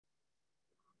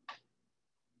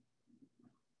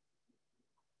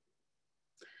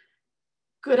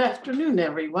Good afternoon,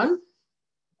 everyone.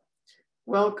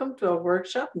 Welcome to our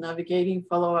workshop, Navigating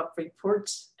Follow-Up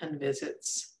Reports and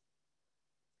Visits.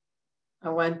 I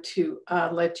want to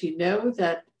let you know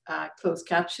that closed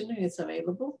captioning is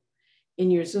available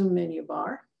in your Zoom menu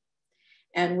bar.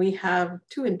 And we have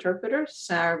two interpreters,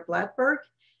 Sarah Blattberg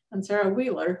and Sarah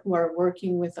Wheeler, who are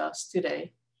working with us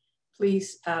today.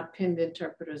 Please pin the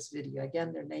interpreter's video.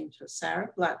 Again, their names are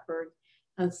Sarah Blattberg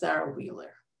and Sarah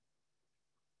Wheeler.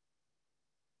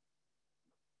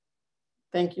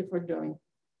 Thank you for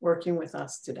working with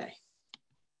us today.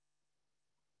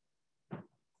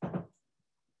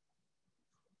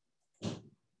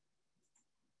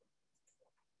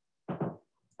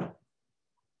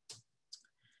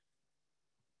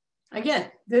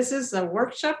 Again, this is a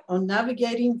workshop on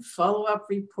navigating follow-up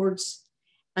reports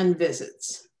and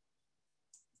visits.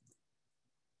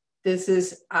 This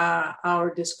is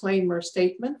our disclaimer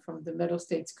statement from the Middle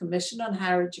States Commission on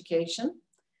Higher Education.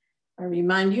 I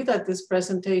remind you that this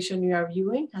presentation you are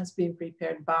viewing has been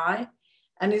prepared by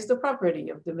and is the property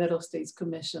of the Middle States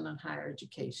Commission on Higher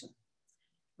Education.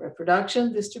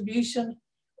 Reproduction, distribution,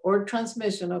 or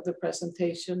transmission of the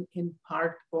presentation in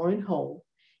part or in whole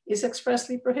is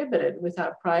expressly prohibited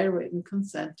without prior written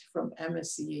consent from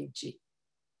MSCHE.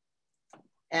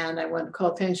 And I want to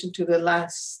call attention to the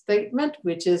last statement,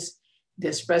 which is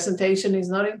this presentation is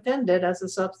not intended as a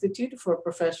substitute for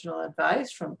professional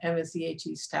advice from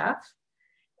MSCHE staff,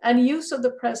 and use of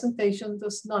the presentation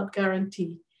does not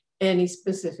guarantee any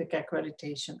specific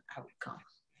accreditation outcome.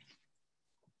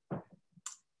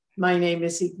 My name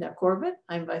is Signa Corbett.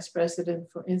 I'm Vice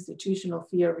President for Institutional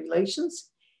Fair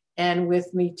Relations, and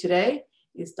with me today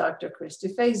is Dr. Christy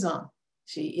Faison.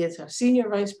 She is our Senior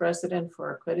Vice President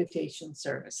for Accreditation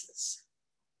Services.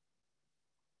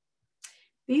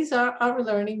 These are our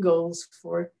learning goals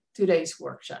for today's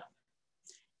workshop.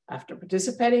 After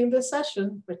participating in the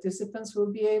session, participants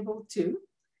will be able to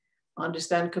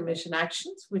understand Commission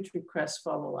actions which request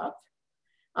follow-up,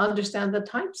 understand the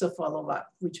types of follow-up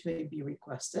which may be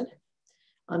requested,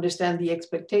 understand the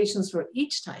expectations for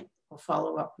each type of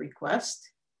follow-up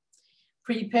request,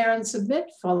 prepare and submit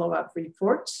follow-up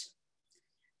reports,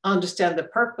 understand the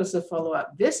purpose of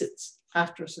follow-up visits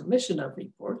after submission of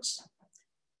reports,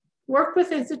 work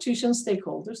with institution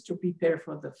stakeholders to prepare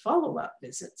for the follow-up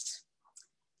visits,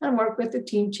 and work with the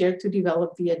team chair to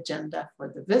develop the agenda for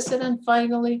the visit. And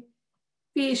finally,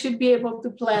 we should be able to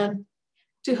plan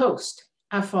to host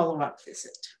a follow-up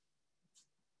visit.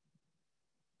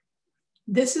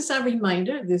 This is a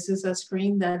reminder. This is a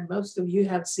screen that most of you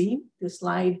have seen this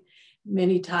slide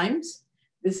many times.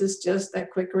 This is just a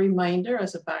quick reminder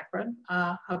as a background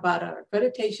about our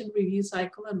accreditation review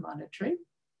cycle and monitoring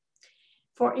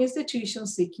for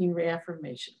institutions seeking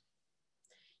reaffirmation.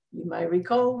 You might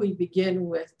recall we begin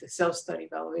with the self-study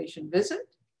evaluation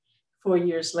visit. 4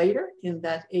 years later, in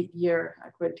that 8-year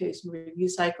accreditation review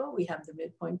cycle, we have the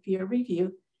midpoint peer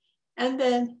review. And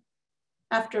then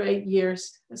after 8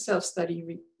 years, the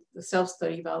self-study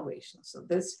evaluation. So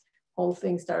this whole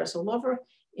thing starts all over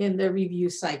in the review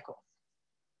cycle.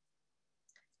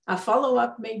 A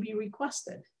follow-up may be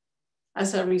requested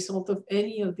as a result of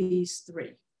any of these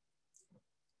three.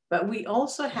 But we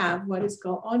also have what is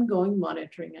called ongoing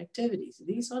monitoring activities.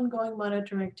 These ongoing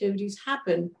monitoring activities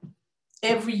happen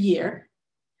every year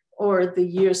or the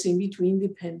years in between,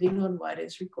 depending on what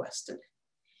is requested.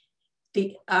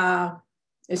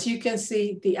 As you can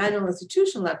see, the annual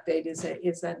institutional update is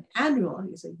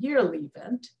a yearly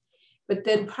event. But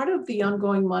then part of the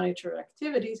ongoing monitor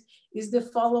activities is the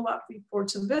follow-up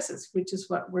reports and visits, which is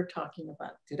what we're talking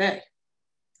about today.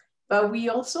 But we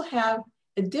also have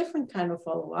a different kind of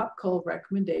follow-up called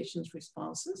recommendations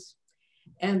responses.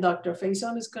 And Dr.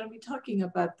 Faison is going to be talking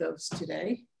about those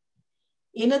today.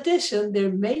 In addition, there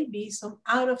may be some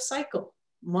out-of-cycle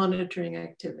monitoring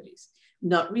activities,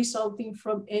 not resulting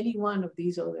from any one of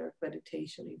these other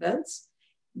accreditation events.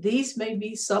 These may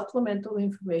be supplemental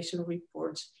information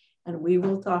reports, and we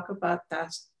will talk about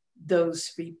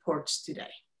those reports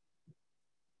today.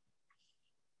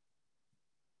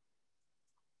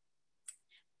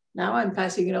 Now I'm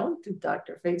passing it on to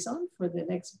Dr. Faison for the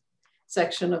next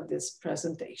section of this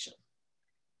presentation.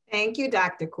 Thank you,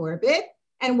 Dr. Corbett,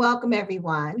 and welcome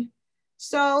everyone.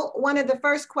 So one of the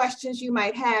first questions you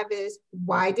might have is,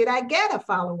 why did I get a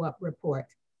follow-up report?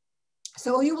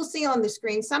 So you will see on the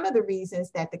screen some of the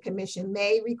reasons that the Commission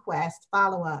may request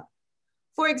follow-up.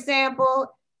 For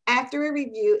example, after a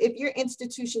review, if your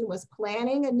institution was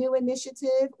planning a new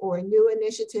initiative or a new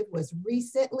initiative was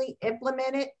recently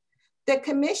implemented, the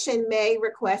Commission may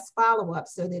request follow-up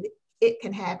so that it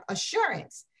can have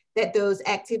assurance that those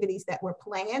activities that were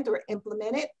planned or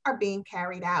implemented are being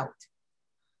carried out.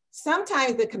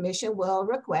 Sometimes the commission will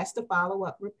request a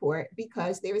follow-up report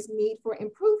because there is need for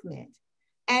improvement,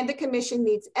 and the commission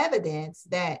needs evidence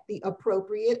that the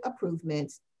appropriate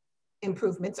improvements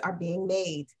are being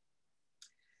made.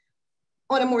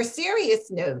 On a more serious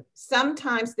note,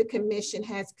 sometimes the commission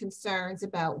has concerns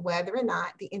about whether or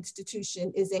not the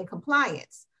institution is in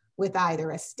compliance with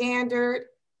either a standard,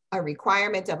 a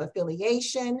requirement of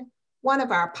affiliation, one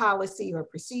of our policy or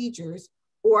procedures,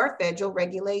 or federal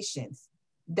regulations.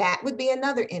 That would be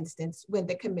another instance when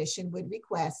the commission would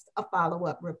request a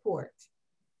follow-up report.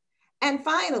 And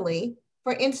finally,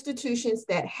 for institutions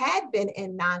that had been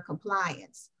in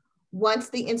non-compliance, once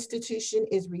the institution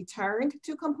is returned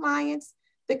to compliance,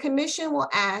 the commission will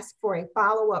ask for a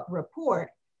follow-up report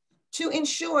to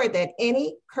ensure that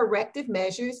any corrective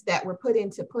measures that were put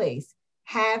into place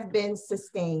have been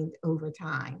sustained over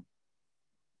time.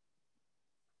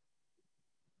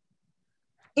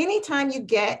 Anytime you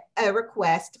get a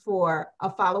request for a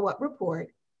follow-up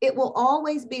report, it will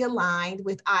always be aligned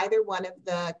with either one of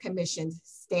the commission's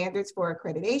standards for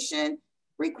accreditation,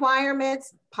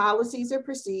 requirements, policies or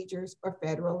procedures, or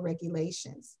federal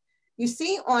regulations. You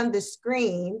see on the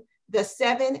screen the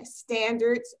 7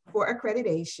 standards for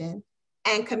accreditation,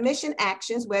 and commission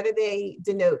actions, whether they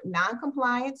denote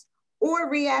non-compliance or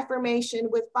reaffirmation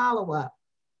with follow-up,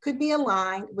 could be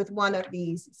aligned with one of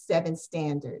these 7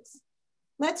 standards.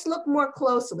 Let's look more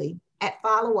closely at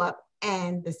follow-up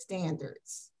and the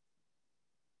standards.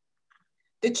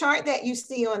 The chart that you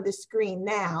see on the screen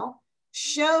now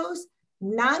shows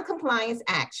non-compliance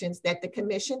actions that the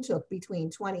commission took between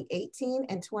 2018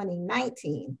 and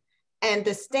 2019, and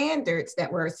the standards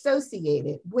that were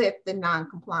associated with the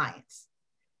non-compliance.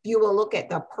 You will look at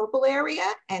the purple area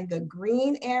and the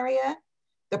green area.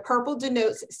 The purple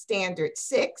denotes standard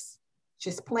 6, which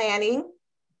is planning,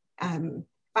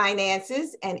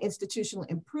 finances, and institutional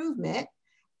improvement.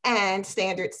 And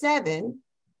standard 7,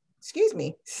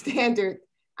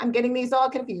 I'm getting these all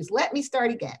confused. Let me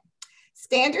start again.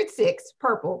 Standard 6,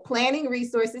 purple, planning,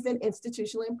 resources, and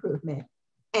institutional improvement.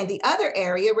 And the other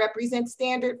area represents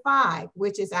standard 5,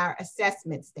 which is our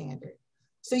assessment standard.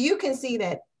 So you can see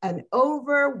that an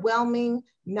overwhelming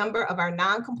number of our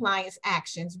non-compliance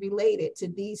actions related to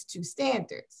these 2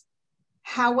 standards.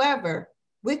 However,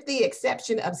 with the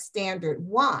exception of standard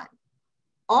 1,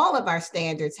 all of our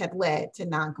standards have led to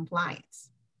non-compliance.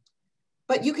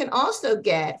 But you can also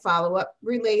get follow-up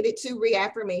related to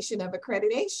reaffirmation of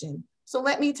accreditation. So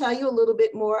let me tell you a little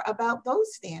bit more about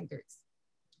those standards.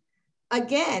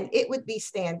 Again, it would be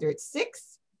standard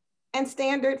 6 and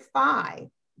standard 5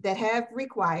 that have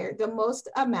required the most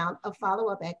amount of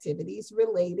follow-up activities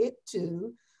related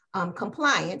to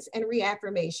compliance and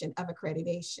reaffirmation of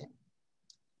accreditation.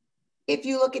 If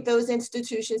you look at those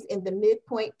institutions in the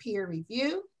midpoint peer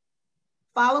review,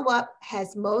 follow-up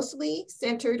has mostly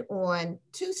centered on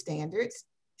 2 standards,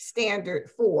 standard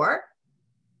 4,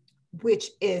 which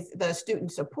is the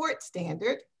student support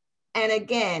standard, and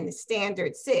again,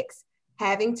 standard 6,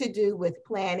 having to do with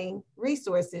planning,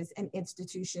 resources, and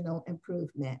institutional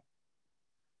improvement.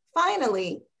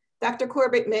 Finally, Dr.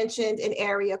 Corbett mentioned an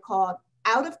area called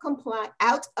out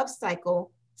of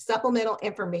cycle supplemental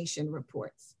information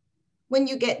reports. When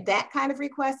you get that kind of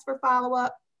request for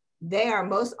follow-up, they are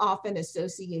most often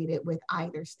associated with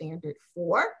either standard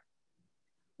 4,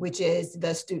 which is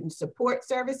the student support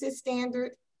services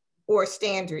standard, or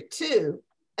standard 2,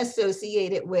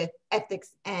 associated with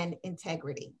ethics and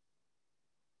integrity.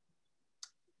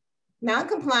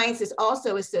 Non-compliance is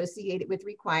also associated with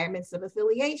requirements of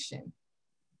affiliation.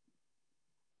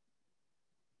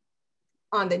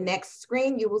 On the next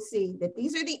screen, you will see that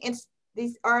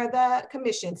these are the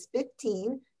commission's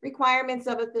 15 requirements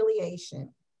of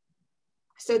affiliation.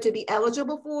 So to be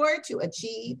eligible for, to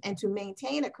achieve, and to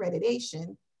maintain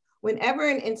accreditation, whenever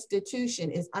an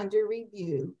institution is under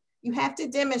review, you have to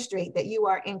demonstrate that you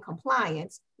are in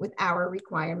compliance with our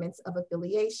requirements of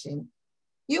affiliation.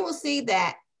 You will see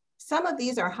that some of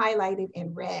these are highlighted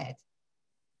in red.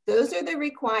 Those are the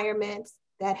requirements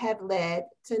that have led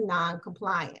to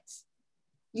non-compliance.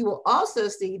 You will also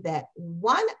see that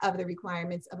one of the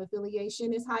requirements of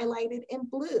affiliation is highlighted in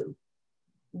blue.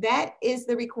 That is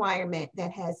the requirement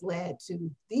that has led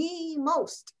to the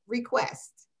most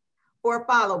requests for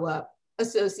follow-up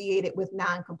associated with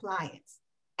non-compliance.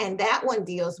 And that one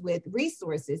deals with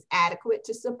resources adequate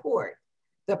to support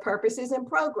the purposes and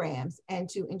programs and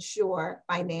to ensure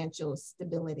financial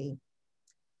stability.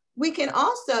 We can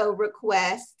also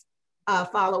request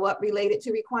follow-up related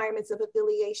to requirements of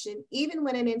affiliation, even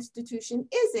when an institution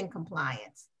is in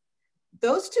compliance.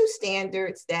 Those 2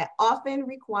 standards that often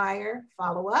require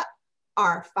follow-up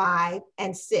are 5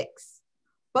 and 6.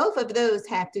 Both of those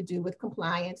have to do with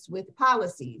compliance with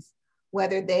policies,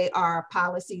 whether they are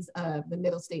policies of the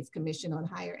Middle States Commission on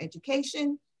Higher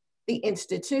Education, the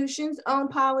institution's own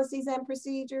policies and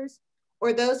procedures,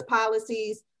 or those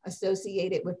policies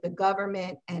associated with the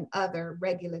government and other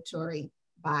regulatory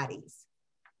bodies.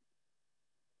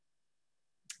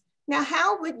 Now,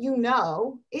 how would you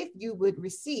know if you would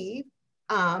receive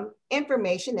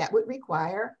information that would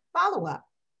require follow-up?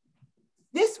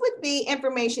 This would be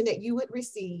information that you would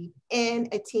receive in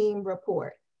a team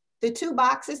report. The two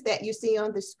boxes that you see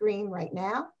on the screen right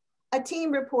now, a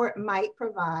team report might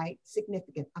provide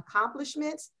significant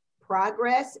accomplishments,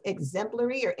 progress,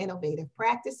 exemplary or innovative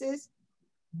practices.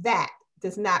 That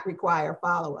does not require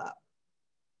follow-up.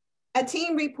 A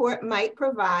team report might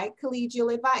provide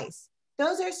collegial advice.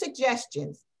 Those are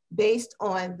suggestions based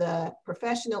on the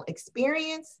professional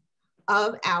experience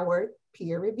of our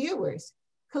peer reviewers.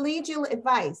 Collegial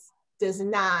advice does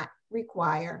not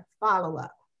require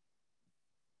follow-up.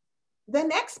 The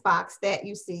next box that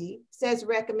you see says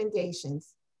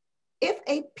recommendations. If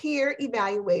a peer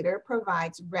evaluator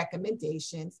provides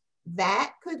recommendations,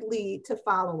 that could lead to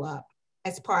follow-up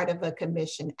as part of a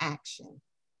commission action.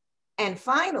 And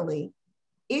finally,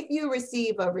 if you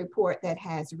receive a report that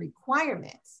has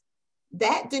requirements,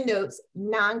 that denotes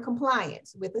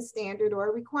non-compliance with a standard or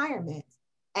a requirement,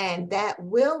 and that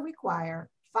will require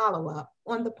follow-up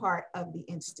on the part of the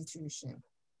institution.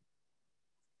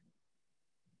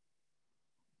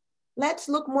 Let's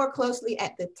look more closely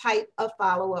at the type of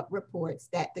follow-up reports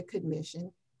that the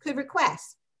commission could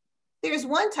request. There's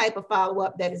one type of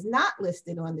follow-up that is not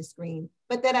listed on the screen,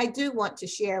 but that I do want to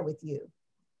share with you.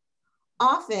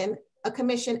 Often, a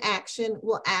commission action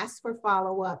will ask for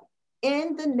follow-up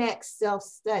in the next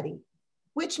self-study,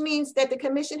 which means that the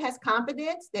commission has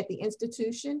confidence that the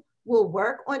institution will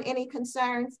work on any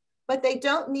concerns, but they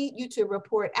don't need you to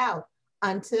report out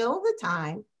until the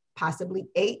time, possibly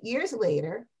 8 years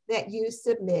later, that you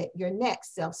submit your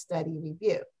next self-study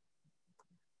review.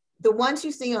 The ones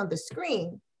you see on the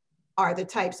screen are the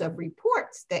types of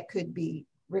reports that could be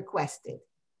requested.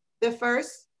 The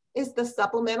first is the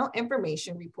Supplemental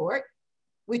Information Report,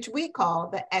 which we call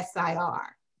the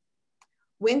SIR.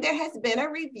 When there has been a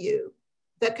review,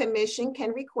 the commission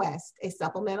can request a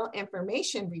Supplemental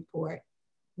Information Report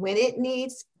when it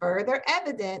needs further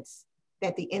evidence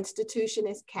that the institution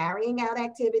is carrying out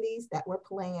activities that were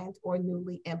planned or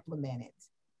newly implemented.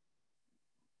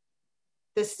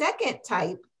 The second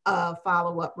type of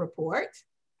follow-up report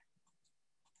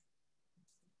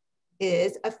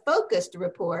is a focused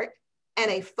report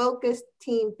and a focused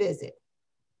team visit.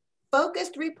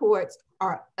 Focused reports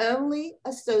are only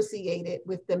associated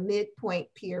with the midpoint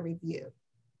peer review,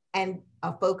 and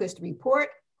a focused report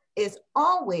is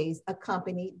always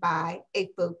accompanied by a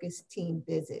focused team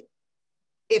visit.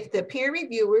 If the peer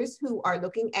reviewers who are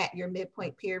looking at your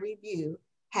midpoint peer review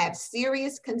have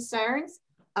serious concerns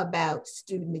about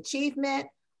student achievement,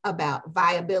 about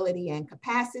viability and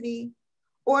capacity,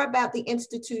 or about the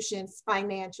institution's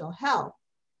financial health,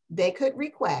 they could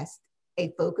request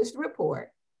a focused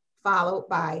report followed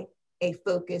by a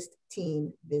focused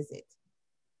team visit.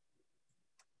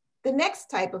 The next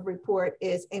type of report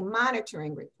is a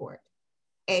monitoring report.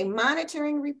 A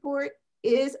monitoring report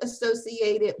is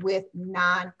associated with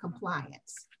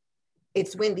non-compliance.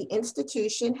 It's when the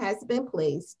institution has been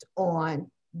placed on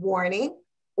warning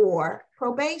or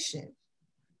probation.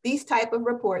 These type of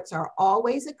reports are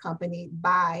always accompanied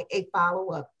by a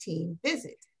follow-up team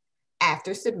visit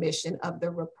after submission of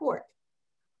the report.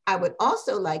 I would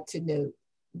also like to note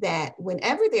that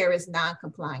whenever there is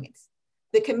non-compliance,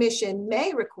 the commission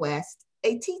may request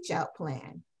a teach-out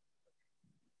plan.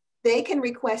 They can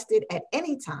request it at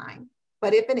any time,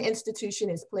 but if an institution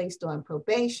is placed on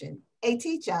probation, a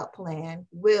teach-out plan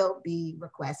will be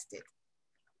requested.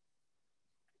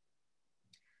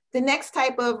 The next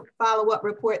type of follow-up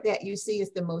report that you see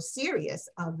is the most serious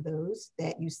of those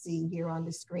that you see here on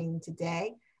the screen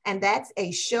today, and that's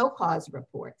a show cause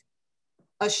report.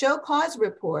 A show cause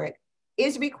report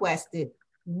is requested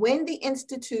when the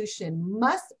institution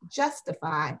must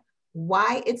justify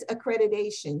why its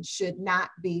accreditation should not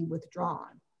be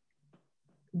withdrawn.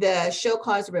 The show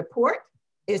cause report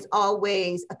is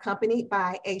always accompanied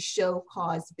by a show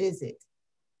cause visit.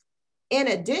 In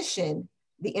addition,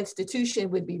 the institution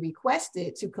would be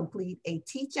requested to complete a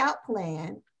teach-out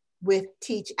plan with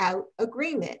teach-out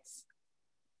agreements.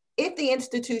 If the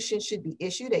institution should be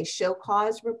issued a show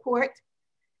cause report,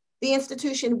 the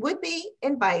institution would be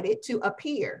invited to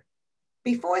appear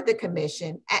before the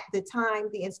commission at the time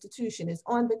the institution is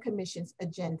on the commission's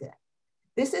agenda.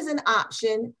 This is an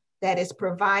option that is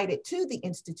provided to the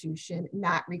institution,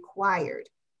 not required.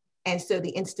 And so the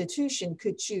institution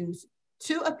could choose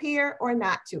to appear or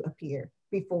not to appear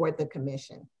before the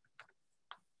commission.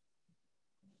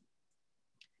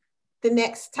 The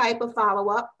next type of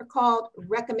follow-up are called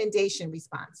recommendation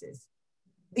responses.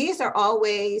 These are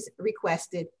always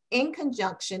requested in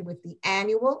conjunction with the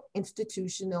annual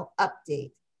institutional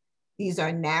update. These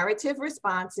are narrative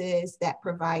responses that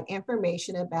provide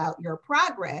information about your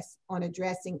progress on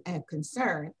addressing a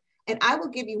concern. And I will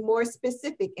give you more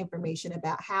specific information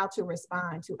about how to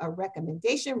respond to a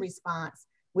recommendation response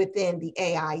within the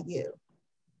AIU.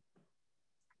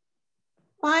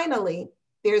 Finally,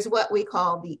 there's what we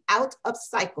call the out of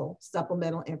cycle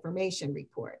supplemental information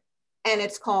report. And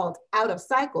it's called out of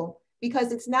cycle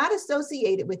because it's not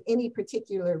associated with any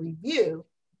particular review.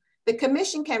 The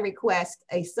commission can request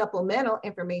a supplemental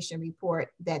information report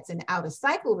that's an out of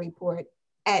cycle report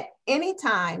at any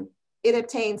time it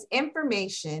obtains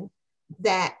information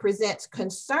that presents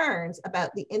concerns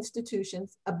about the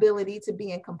institution's ability to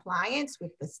be in compliance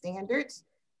with the standards,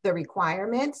 the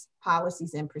requirements,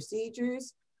 policies and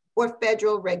procedures, or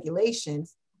federal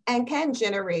regulations, and can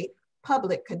generate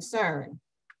public concern.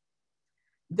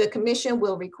 The commission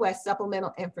will request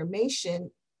supplemental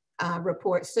information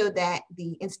reports so that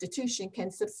the institution can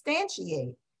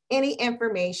substantiate any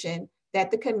information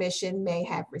that the commission may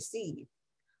have received.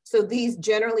 So these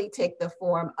generally take the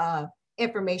form of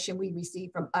information we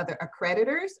receive from other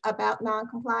accreditors about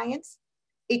non-compliance.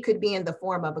 It could be in the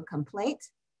form of a complaint.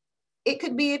 It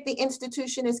could be if the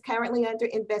institution is currently under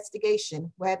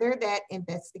investigation, whether that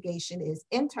investigation is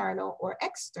internal or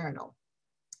external.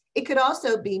 It could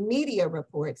also be media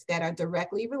reports that are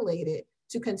directly related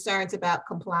to concerns about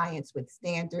compliance with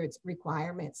standards,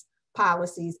 requirements,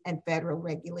 policies, and federal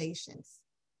regulations.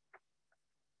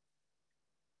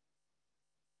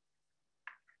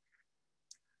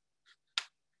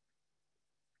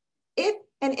 If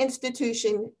an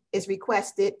institution is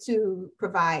requested to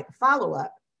provide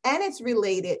follow-up and it's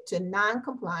related to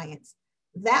non-compliance,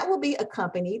 that will be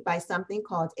accompanied by something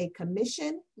called a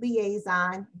commission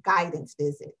liaison guidance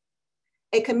visit.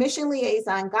 A commission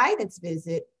liaison guidance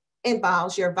visit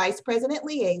involves your vice president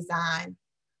liaison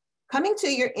coming to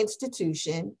your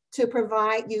institution to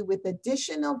provide you with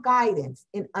additional guidance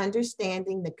in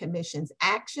understanding the commission's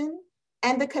action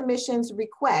and the commission's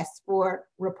request for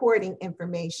reporting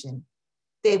information.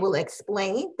 They will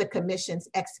explain the commission's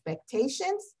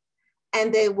expectations,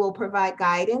 and they will provide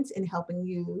guidance in helping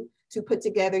you to put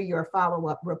together your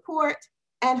follow-up report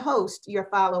and host your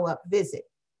follow-up visit.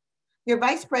 Your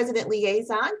vice president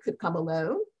liaison could come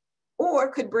alone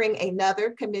or could bring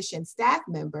another commission staff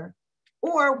member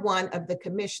or one of the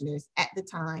commissioners at the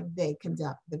time they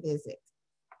conduct the visit.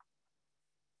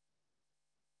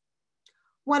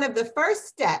 One of the first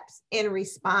steps in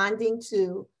responding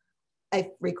to a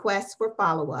request for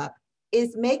follow-up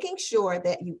is making sure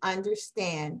that you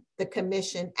understand the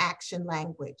commission action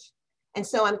language. And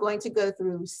so I'm going to go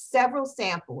through several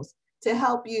samples to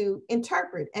help you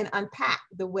interpret and unpack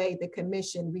the way the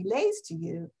commission relays to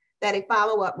you that a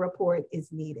follow-up report is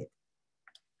needed.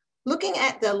 Looking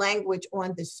at the language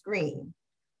on the screen,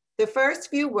 the first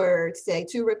few words say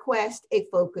to request a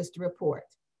focused report.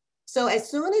 So as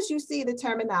soon as you see the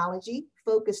terminology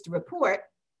focused report,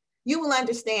 you will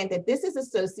understand that this is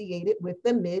associated with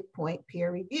the midpoint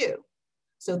peer review.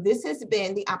 So this has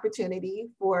been the opportunity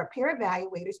for peer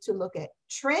evaluators to look at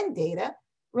trend data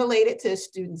related to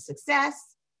student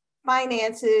success,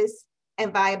 finances,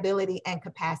 and viability and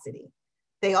capacity.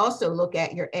 They also look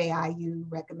at your AIU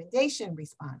recommendation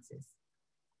responses.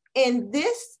 In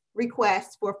this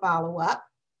request for follow-up,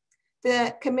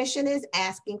 the commission is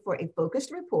asking for a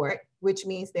focused report, which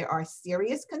means there are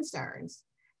serious concerns,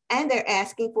 and they're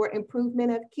asking for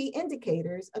improvement of key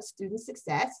indicators of student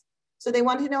success. So they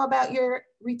want to know about your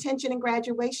retention and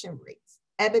graduation rates,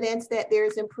 evidence that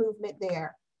there's improvement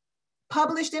there,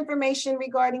 published information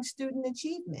regarding student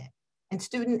achievement and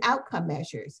student outcome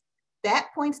measures. That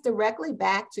points directly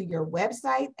back to your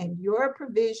website and your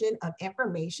provision of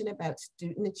information about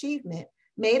student achievement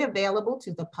made available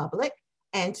to the public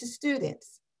and to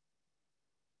students.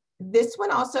 This one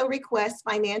also requests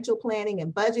financial planning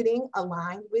and budgeting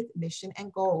aligned with mission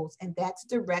and goals, and that's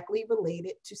directly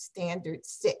related to Standard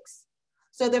 6.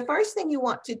 So the first thing you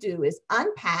want to do is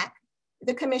unpack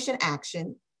the commission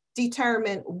action,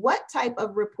 determine what type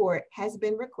of report has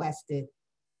been requested,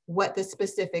 what the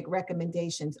specific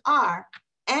recommendations are,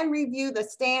 and review the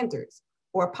standards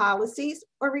or policies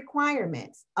or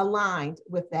requirements aligned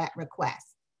with that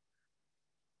request.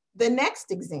 The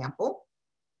next example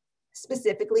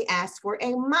specifically asks for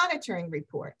a monitoring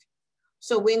report.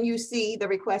 So when you see the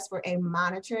request for a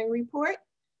monitoring report,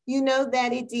 you know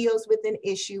that it deals with an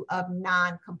issue of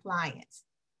non-compliance,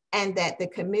 and that the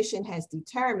commission has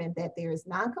determined that there is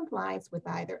non-compliance with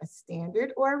either a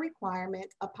standard or a requirement,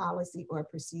 a policy, or a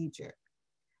procedure.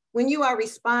 When you are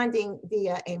responding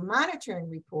via a monitoring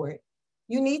report,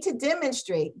 you need to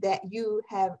demonstrate that you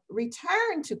have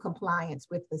returned to compliance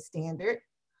with the standard,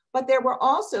 but there will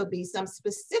also be some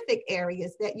specific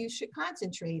areas that you should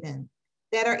concentrate in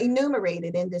that are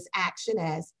enumerated in this action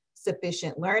as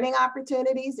sufficient learning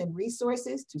opportunities and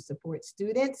resources to support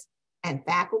students and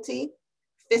faculty,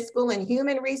 fiscal and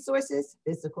human resources,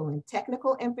 physical and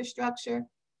technical infrastructure,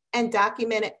 and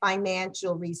documented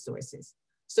financial resources.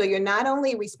 So you're not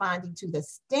only responding to the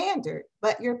standard,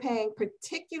 but you're paying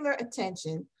particular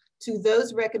attention to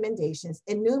those recommendations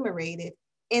enumerated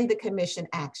in the commission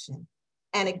action.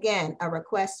 And again, a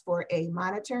request for a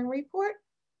monitoring report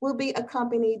will be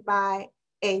accompanied by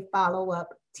a follow-up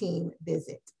team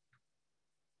visit.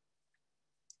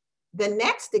 The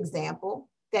next example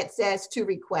that says to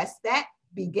request that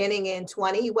beginning in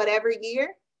 20 whatever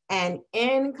year and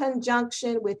in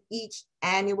conjunction with each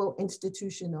annual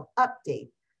institutional update.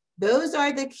 Those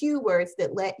are the keywords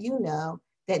that let you know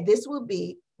that this will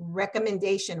be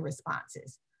recommendation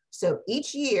responses. So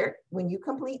each year, when you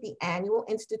complete the annual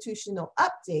institutional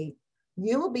update,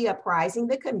 you will be apprising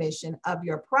the commission of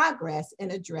your progress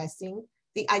in addressing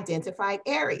the identified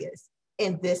areas.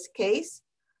 In this case,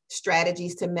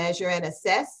 strategies to measure and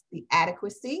assess the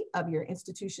adequacy of your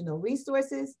institutional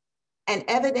resources, and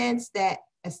evidence that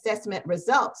assessment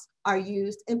results are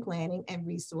used in planning and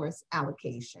resource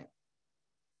allocation.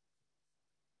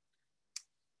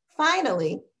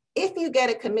 Finally, if you get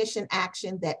a commission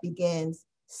action that begins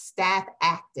staff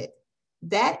acted,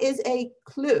 that is a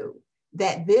clue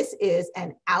that this is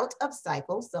an out of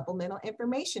cycle supplemental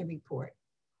information report.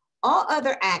 All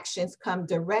other actions come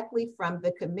directly from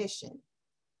the commission,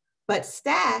 but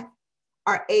staff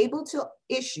are able to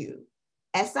issue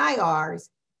SIRs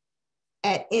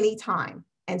at any time.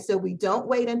 And so we don't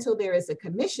wait until there is a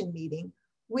commission meeting.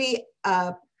 We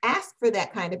ask for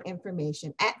that kind of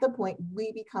information at the point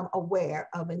we become aware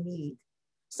of a need.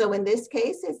 So in this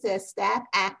case, it says staff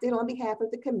acted on behalf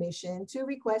of the commission to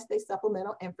request a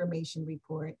supplemental information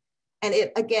report. And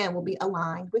it again will be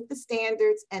aligned with the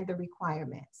standards and the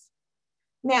requirements.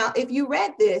 Now, if you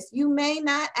read this, you may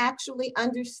not actually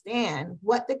understand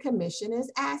what the commission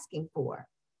is asking for.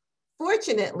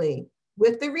 Fortunately,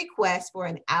 with the request for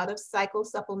an out-of-cycle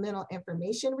supplemental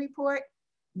information report,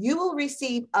 you will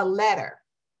receive a letter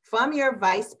from your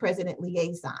vice president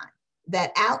liaison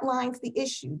that outlines the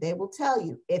issue. They will tell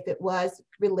you if it was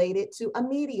related to a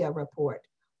media report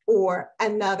or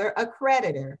another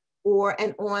accreditor or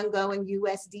an ongoing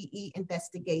USDE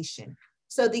investigation.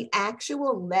 So the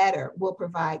actual letter will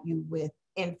provide you with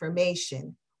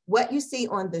information. What you see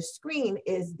on the screen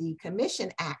is the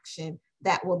commission action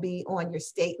that will be on your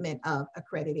statement of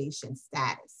accreditation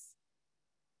status.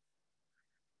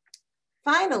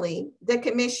 Finally, the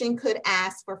commission could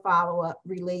ask for follow-up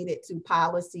related to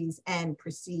policies and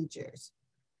procedures.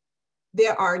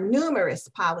 There are numerous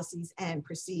policies and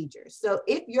procedures. So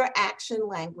if your action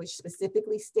language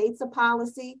specifically states a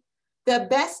policy, the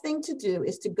best thing to do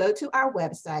is to go to our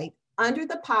website under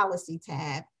the policy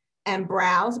tab and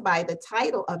browse by the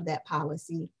title of that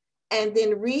policy, and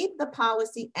then read the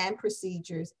policy and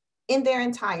procedures in their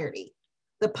entirety.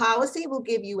 The policy will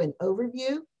give you an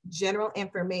overview, general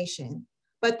information,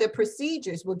 but the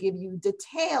procedures will give you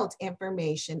detailed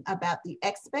information about the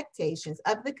expectations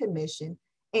of the commission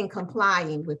in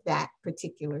complying with that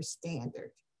particular standard.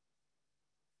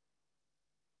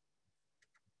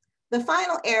 The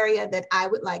final area that I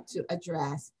would like to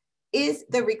address is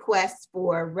the request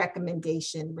for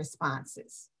recommendation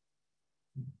responses.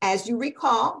 As you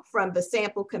recall from the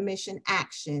sample commission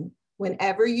action,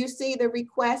 whenever you see the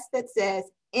request that says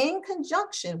in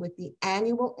conjunction with the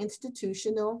annual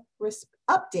institutional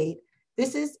update,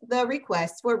 this is the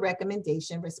request for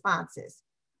recommendation responses.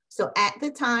 So at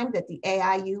the time that the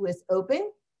AIU is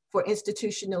open for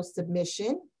institutional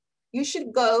submission, you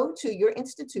should go to your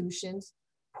institution's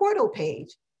portal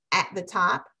page. At the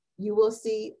top, you will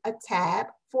see a tab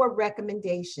for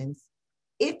recommendations.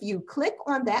 If you click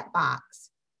on that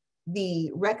box,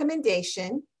 the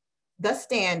recommendation, the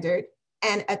standard,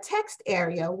 and a text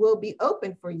area will be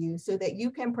open for you so that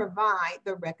you can provide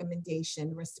the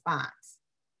recommendation response.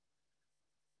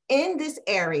 In this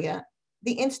area,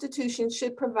 the institution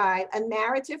should provide a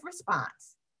narrative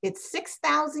response. It's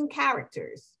 6,000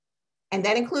 characters, and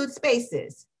that includes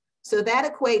spaces. So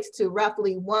that equates to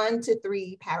roughly 1 to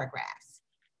 3 paragraphs.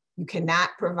 You cannot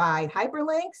provide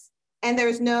hyperlinks, and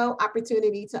there's no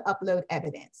opportunity to upload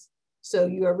evidence. So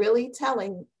you are really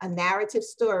telling a narrative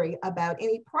story about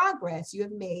any progress you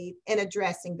have made in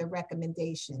addressing the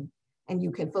recommendation. And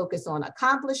you can focus on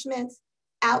accomplishments,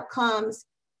 outcomes,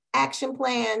 action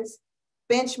plans,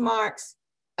 benchmarks,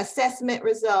 assessment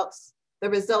results, the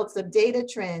results of data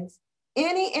trends,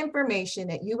 any information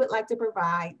that you would like to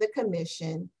provide the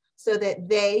commission so that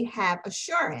they have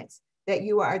assurance that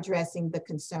you are addressing the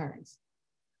concerns.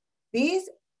 These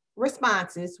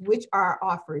responses, which are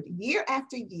offered year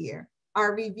after year,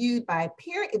 are reviewed by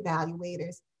peer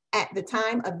evaluators at the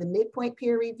time of the midpoint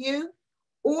peer review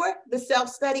or the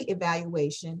self-study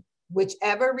evaluation,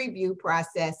 whichever review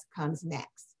process comes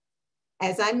next.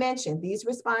 As I mentioned, these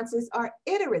responses are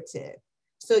iterative,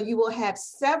 so you will have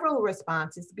several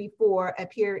responses before a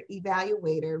peer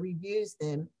evaluator reviews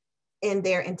them in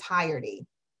their entirety.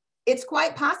 It's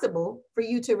quite possible for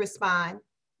you to respond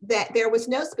that there was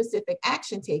no specific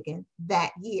action taken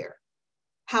that year.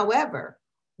 However,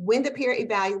 when the peer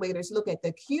evaluators look at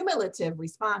the cumulative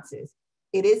responses,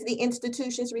 it is the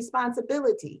institution's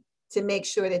responsibility to make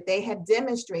sure that they have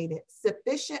demonstrated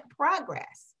sufficient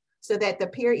progress so that the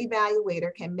peer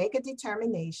evaluator can make a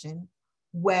determination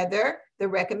whether the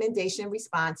recommendation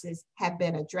responses have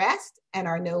been addressed and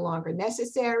are no longer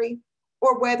necessary,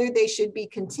 or whether they should be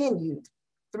continued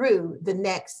through the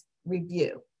next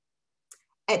review.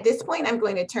 At this point, I'm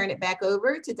going to turn it back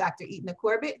over to Dr. Edna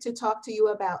Corbett to talk to you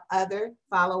about other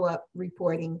follow-up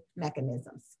reporting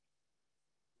mechanisms.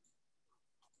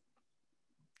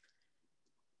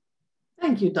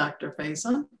 Thank you, Dr.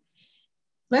 Faison.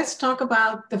 Let's talk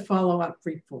about the follow-up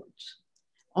reports.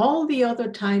 All the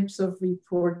other types of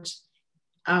reports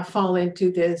fall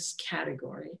into this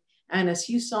category. And as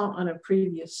you saw on a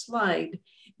previous slide,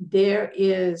 there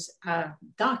is a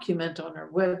document on our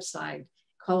website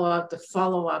called the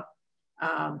follow-up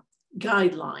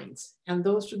guidelines. And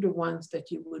those are the ones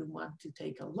that you would want to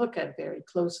take a look at very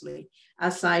closely,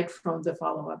 aside from the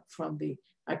follow-up from the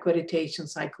accreditation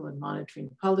cycle and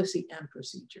monitoring policy and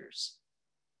procedures.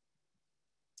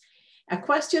 A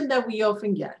question that we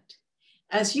often get,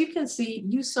 as you can see,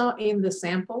 you saw in the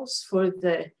samples for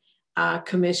the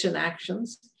commission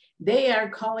actions, they are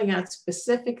calling out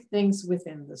specific things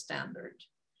within the standard.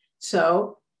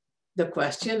 So the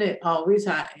question we always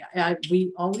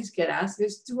get asked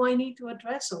is, do I need to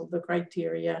address all the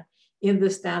criteria in the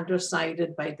standard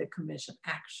cited by the commission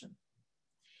action?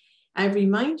 I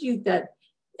remind you that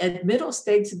at middle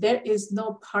states, there is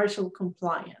no partial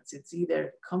compliance. It's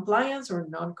either compliance or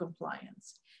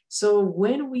non-compliance. So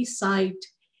when we cite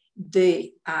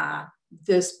the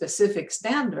specific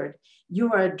standard,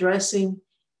 you are addressing,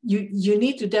 you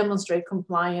need to demonstrate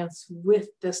compliance with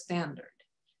the standard.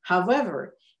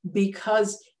 However,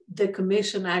 because the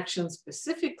commission action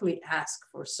specifically asks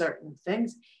for certain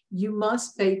things, you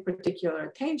must pay particular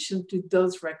attention to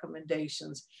those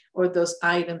recommendations or those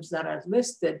items that are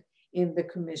listed in the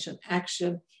commission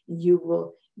action. You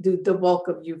will do the bulk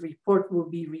of your report will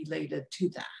be related to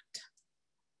that.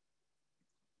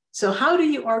 So how do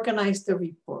you organize the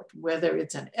report, whether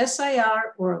it's an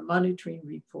SIR or a monitoring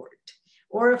report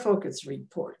or a focus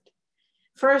report?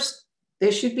 First,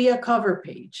 there should be a cover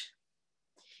page.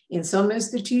 In some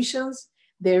institutions,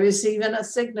 there is even a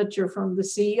signature from the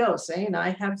CEO saying,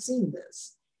 I have seen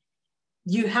this.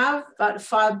 You have about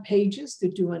 5 pages to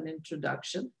do an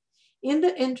introduction. In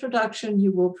the introduction,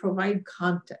 you will provide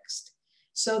context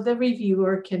so the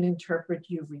reviewer can interpret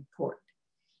your report.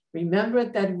 Remember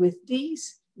that with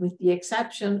these, with the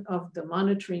exception of the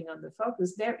monitoring and the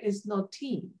focus, there is no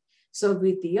team. So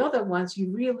with the other ones,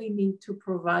 you really need to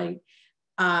provide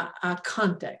a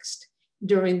context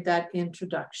during that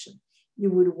introduction.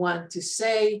 You would want to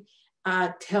say,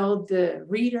 tell the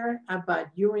reader about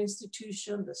your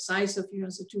institution, the size of your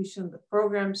institution, the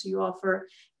programs you offer,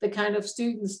 the kind of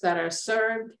students that are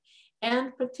served,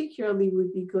 and particularly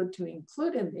would be good to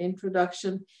include in the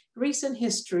introduction recent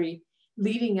history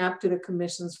leading up to the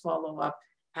commission's follow-up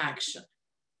action.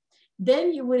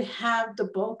 Then you would have the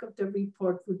bulk of the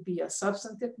report would be a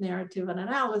substantive narrative and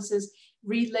analysis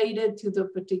related to the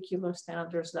particular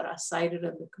standards that are cited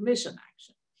in the commission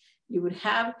action. You would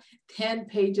have 10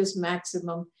 pages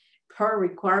maximum per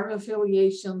requirement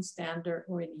affiliation, standard,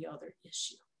 or any other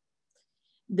issue.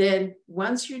 Then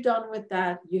once you're done with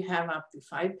that, you have up to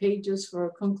 5 pages for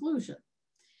a conclusion.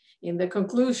 In the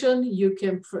conclusion, you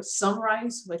can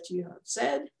summarize what you have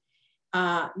said,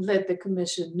 let the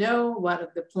commission know what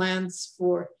are the plans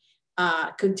for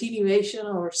continuation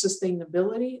or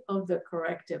sustainability of the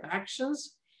corrective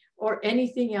actions, or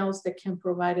anything else that can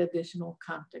provide additional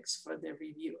context for the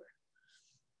reviewer.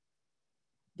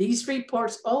 These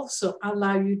reports also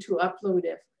allow you to upload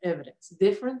evidence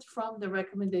different from the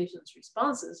recommendations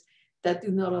responses. that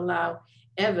do not allow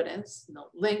evidence, no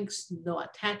links, no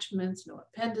attachments, no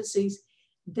appendices.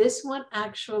 This one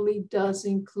actually does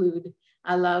include,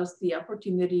 allows the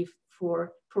opportunity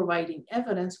for providing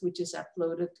evidence, which is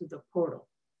uploaded to the portal.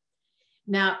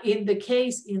 Now, in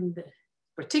the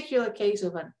particular case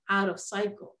of an out of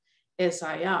cycle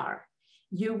SIR,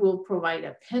 you will provide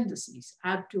appendices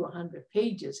up to 100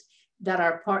 pages that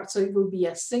are part, so it will be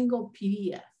a single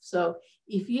PDF. So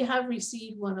if you have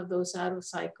received one of those out of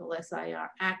cycle SIR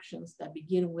actions that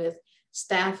begin with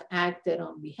staff acted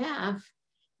on behalf,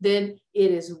 then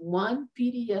it is one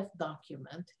PDF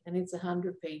document and it's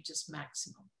 100 pages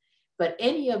maximum. But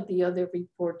any of the other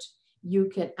reports,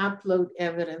 you can upload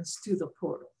evidence to the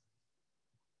portal.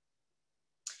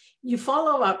 You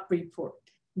follow up report,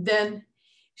 then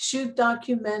should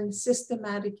document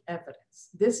systematic evidence.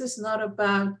 This is not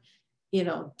about, you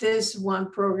know, this one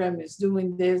program is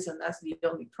doing this and that's the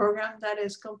only program that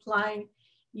is complying.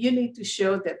 You need to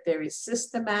show that there is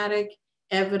systematic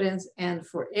evidence, and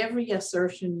for every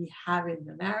assertion you have in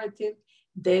the narrative,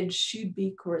 there should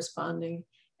be corresponding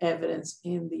evidence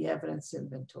in the evidence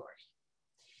inventory.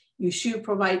 You should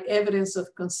provide evidence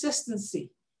of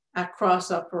consistency across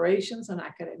operations and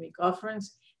academic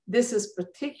offerings. This is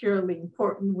particularly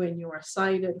important when you are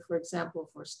cited, for example,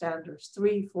 for standards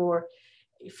 3, 4,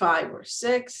 5, or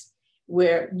 6,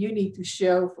 where you need to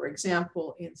show, for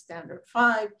example, in standard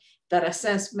 5, that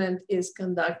assessment is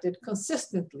conducted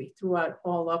consistently throughout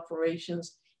all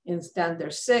operations. In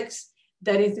standard 6,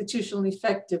 that institutional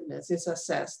effectiveness is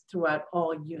assessed throughout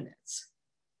all units.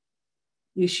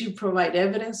 You should provide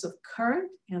evidence of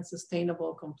current and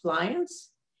sustainable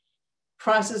compliance,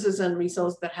 processes and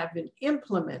results that have been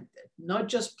implemented, not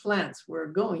just plans we're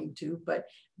going to, but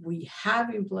we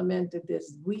have implemented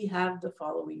this, we have the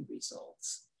following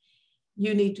results.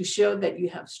 You need to show that you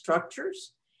have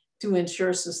structures to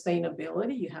ensure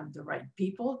sustainability. You have the right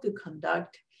people to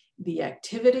conduct the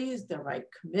activities, the right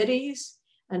committees,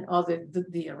 and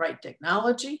the right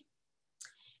technology.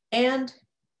 And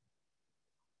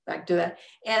back to that,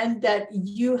 and that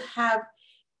you have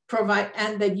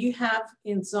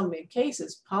in some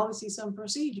cases policies and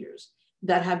procedures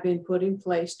that have been put in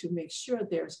place to make sure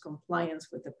there's compliance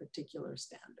with a particular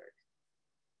standard.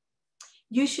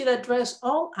 You should address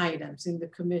all items in the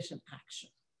commission action.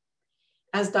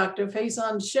 As Dr.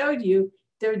 Faison showed you,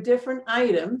 there are different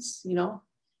items, you know,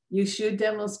 you should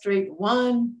demonstrate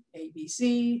 1,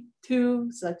 ABC,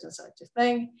 2, such and such a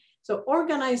thing. So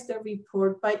organize the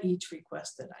report by each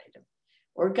requested item.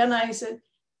 Organize it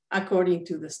according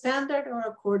to the standard or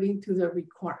according to the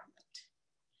requirement.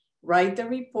 Write the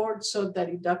report so that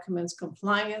it documents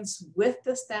compliance with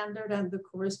the standard and the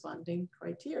corresponding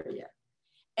criteria.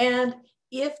 And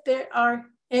if there are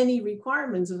any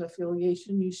requirements of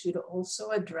affiliation, you should also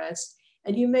address,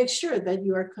 and you make sure that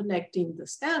you are connecting the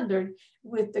standard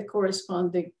with the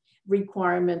corresponding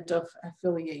requirement of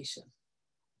affiliation.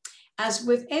 As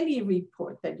with any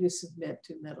report that you submit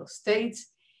to Middle States,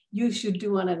 you should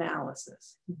do an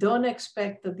analysis. Don't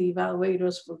expect that the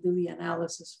evaluators will do the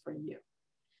analysis for you.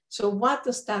 So what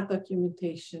does that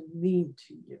documentation mean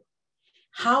to you?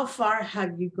 How far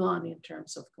have you gone in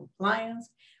terms of compliance?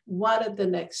 What are the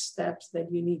next steps that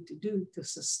you need to do to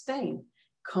sustain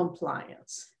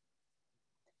compliance?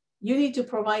 You need to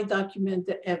provide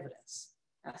documented evidence.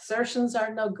 Assertions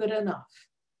are not good enough.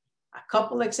 A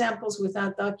couple examples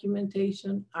without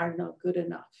documentation are not good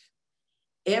enough.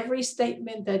 Every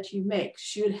statement that you make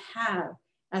should have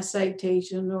a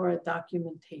citation or a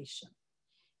documentation.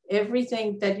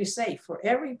 Everything that you say, for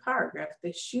every paragraph,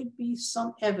 there should be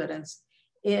some evidence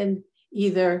in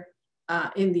either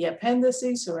in the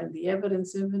appendices or in the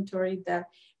evidence inventory that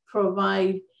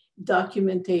provide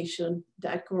documentation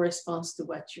that corresponds to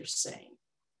what you're saying.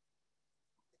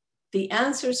 The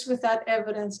answers without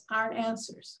evidence aren't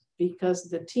answers, because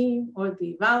the team or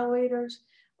the evaluators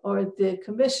or the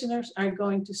commissioners are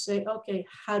going to say, okay,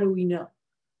 how do we know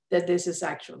that this is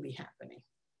actually happening?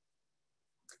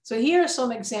 So here are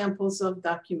some examples of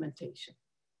documentation.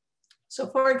 So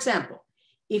for example,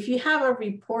 if you have a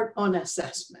report on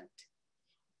assessment,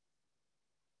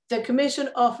 the commission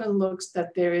often looks that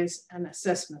there is an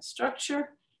assessment structure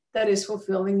that is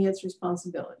fulfilling its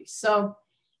responsibilities. So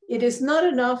it is not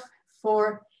enough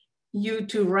for you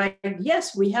to write,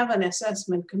 yes, we have an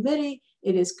assessment committee.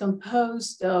 It is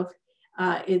composed of,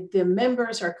 the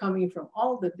members are coming from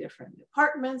all the different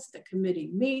departments. The committee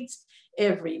meets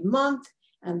every month,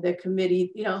 and the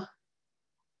committee, you know,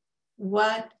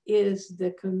 what is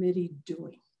the committee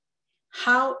doing?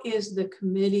 How is the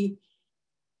committee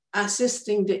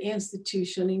assisting the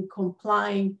institution in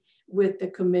complying with the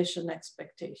commission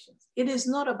expectations. It is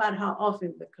not about how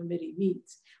often the committee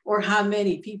meets or how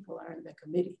many people are in the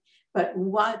committee, but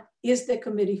what is the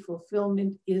committee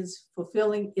fulfilling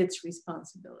its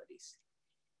responsibilities.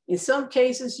 In some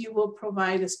cases, you will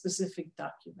provide a specific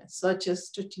document, such as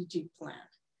strategic plan.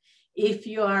 If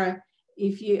you are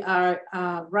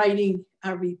writing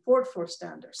a report for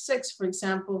Standard 6, for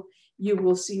example, you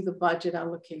will see the budget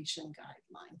allocation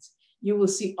guidelines. You will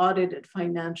see audited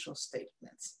financial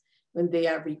statements when they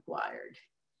are required.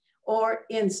 Or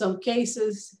in some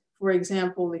cases, for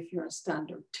example, if you're in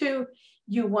Standard 2,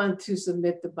 you want to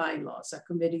submit the bylaws, a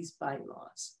committee's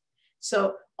bylaws.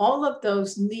 So all of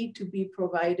those need to be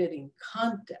provided in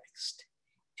context,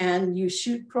 and you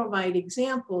should provide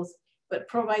examples, but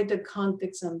provide the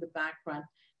context and the background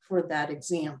for that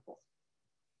example.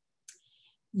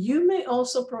 You may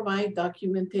also provide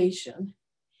documentation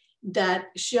that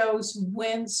shows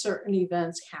when certain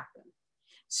events happen.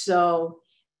 So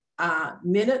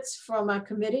minutes from a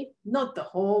committee, not the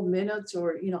whole minutes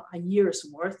or a year's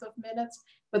worth of minutes,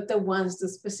 but the ones that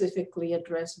specifically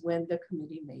address when the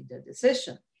committee made the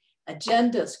decision.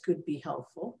 Agendas could be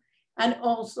helpful. And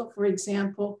also, for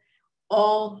example,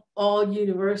 all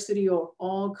university or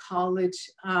all college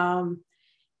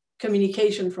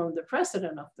communication from the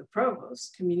president of the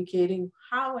provost, communicating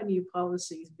how a new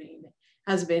policy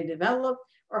has been developed,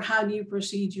 or how new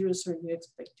procedures or new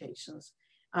expectations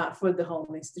for the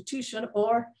whole institution,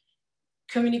 or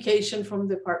communication from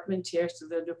department chairs to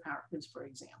the departments, for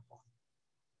example.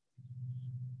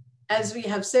 As we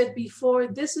have said before,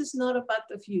 this is not about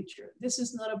the future. This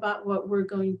is not about what we're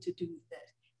going to do then.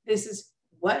 This is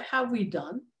what have we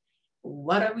done?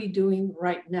 What are we doing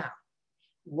right now?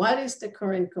 What is the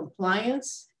current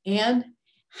compliance? And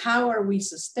how are we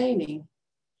sustaining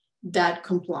that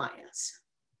compliance?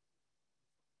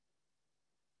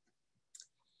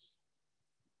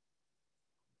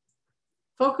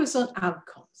 Focus on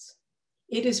outcomes.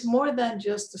 It is more than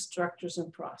just the structures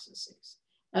and processes.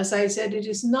 As I said, it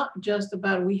is not just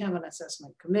about we have an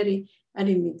assessment committee and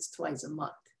it meets twice a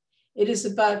month. It is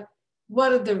about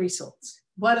what are the results?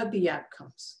 What are the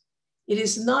outcomes? It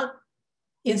is not,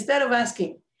 instead of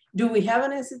asking, do we have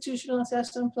an institutional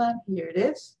assessment plan? Here it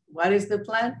is. What is the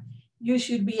plan? You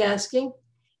should be asking,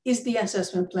 is the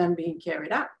assessment plan being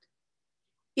carried out?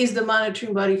 Is the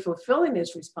monitoring body fulfilling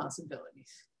its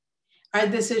responsibilities? Are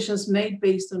decisions made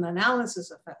based on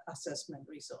analysis of assessment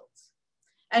results?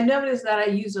 And notice that I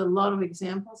use a lot of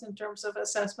examples in terms of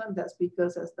assessment. That's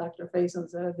because, as Dr. Faison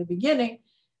said at the beginning,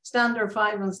 Standard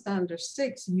 5 and Standard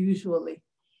 6 usually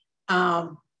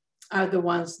are the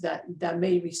ones that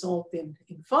may result in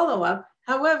follow-up.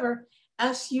 However,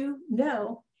 as you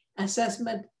know,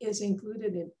 assessment is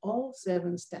included in all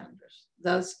 7 standards.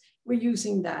 Thus, we're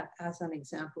using that as an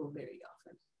example very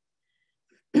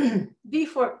often. Be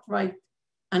forthright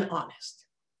and honest.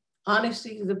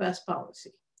 Honesty is the best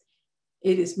policy.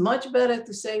 It is much better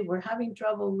to say we're having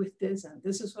trouble with this and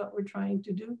this is what we're trying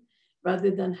to do,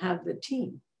 rather than have the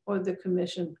team or the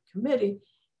committee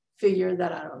figure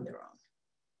that out on their own.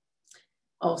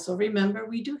 Also remember,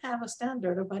 we do have a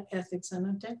standard about ethics and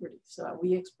integrity. So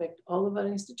we expect all of our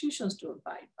institutions to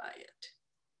abide by it.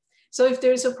 So if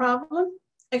there's a problem,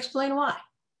 explain why.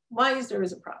 Why is there a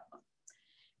problem?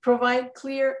 Provide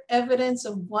clear evidence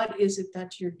of what is it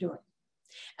that you're doing.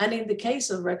 And in the case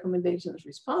of recommendations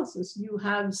responses, you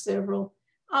have several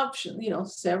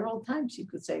options, several times you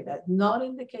could say that, not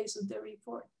in the case of the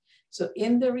report. So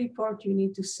in the report, you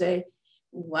need to say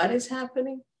what is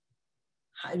happening,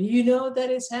 how do you know that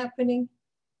it's happening,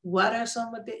 what are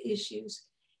some of the issues,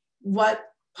 what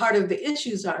part of the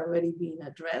issues are already being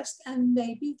addressed, and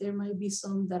maybe there might be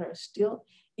some that are still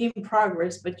in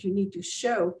progress, but you need to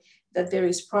show that there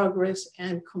is progress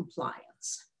and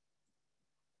compliance.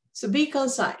 So be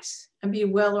concise and be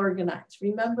well organized.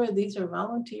 Remember, these are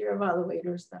volunteer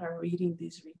evaluators that are reading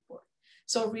these reports.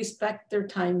 So respect their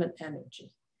time and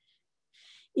energy.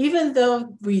 Even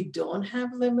though we don't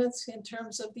have limits in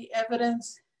terms of the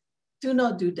evidence, do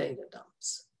not do data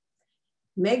dumps.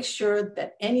 Make sure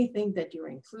that anything that you're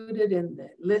included in the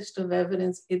list of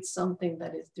evidence, it's something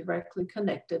that is directly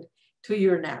connected to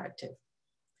your narrative.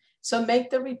 So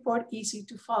make the report easy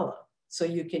to follow. So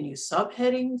you can use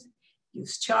subheadings,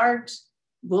 use charts,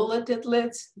 bulleted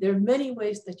lists. There are many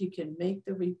ways that you can make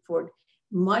the report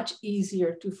much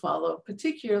easier to follow,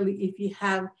 particularly if you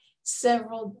have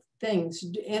several things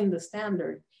in the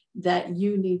standard that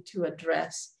you need to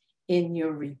address in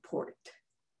your report.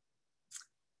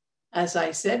 As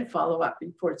I said, follow-up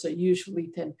reports are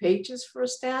usually 10 pages for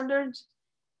standards.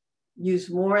 Use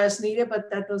more as needed,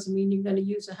 but that doesn't mean you're going to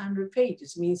use 100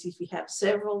 pages. It means if you have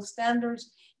several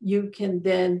standards, you can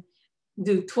then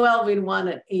do 12 in one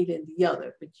and 8 in the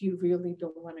other, but you really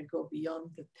don't want to go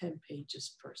beyond the 10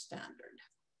 pages per standard.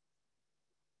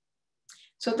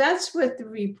 So that's with the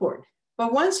report.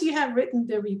 But once you have written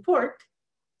the report,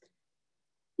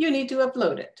 you need to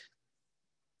upload it.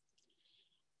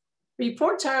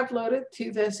 Reports are uploaded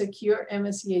to the secure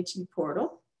MSCHE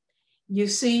portal. You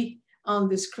see on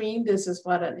the screen, this is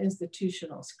what an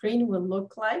institutional screen will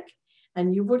look like.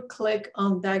 And you would click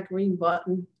on that green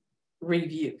button,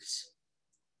 Reviews.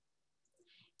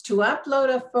 To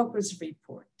upload a focus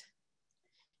report,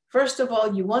 first of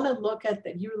all, you want to look at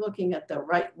that you're looking at the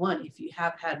right one if you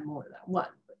have had more than one.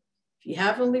 But if you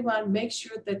have only one, make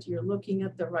sure that you're looking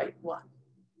at the right one.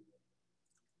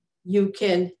 You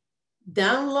can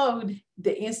download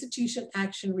the institution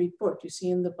action report you see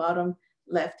in the bottom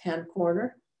left-hand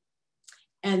corner,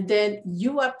 and then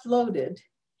you upload it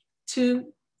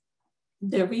to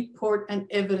the report and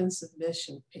evidence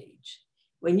submission page.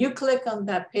 When you click on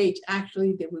that page,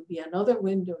 actually there will be another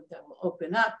window that will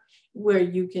open up where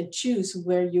you can choose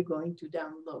where you're going to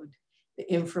download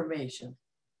the information.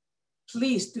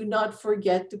 Please do not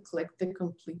forget to click the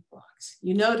complete box.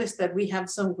 You notice that we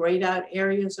have some grayed out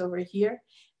areas over here.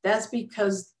 That's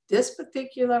because this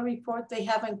particular report, they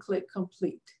haven't clicked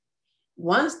complete.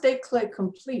 Once they click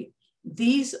complete,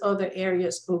 these other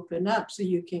areas open up so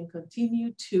you can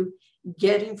continue to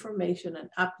get information and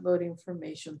upload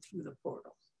information through the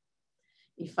portal.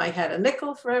 If I had a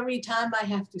nickel for every time I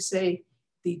have to say,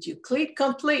 did you click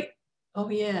complete? Oh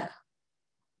yeah.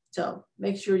 So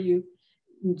make sure you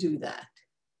do that.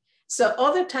 So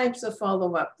other types of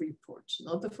follow-up reports,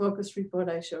 not the focus report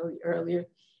I showed you earlier.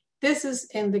 This is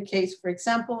in the case, for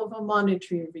example, of a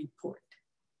monitoring report.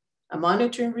 A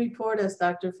monitoring report, as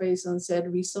Dr. Faison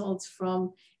said, results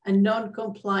from a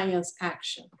non-compliance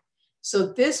action.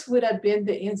 So this would have been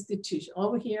the institution,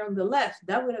 over here on the left,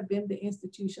 that would have been the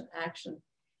institution action,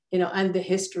 and the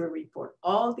history report,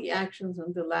 all the actions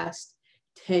in the last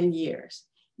 10 years.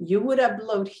 You would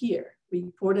upload here,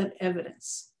 report and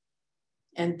evidence,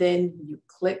 and then you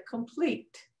click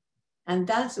complete. And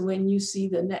that's when you see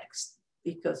the next,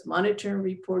 because monitoring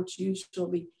reports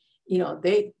usually,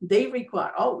 they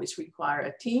always require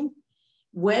a team.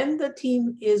 When the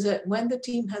team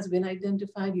has been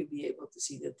identified, you'll be able to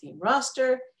see the team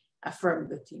roster, affirm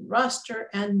the team roster,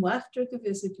 and after the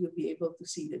visit, you'll be able to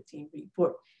see the team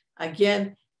report.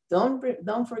 Again, don't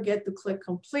forget to click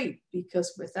complete,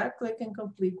 because without clicking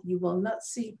complete, you will not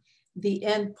see the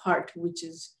end part, which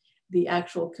is the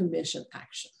actual commission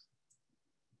action.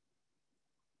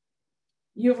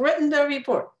 You've written the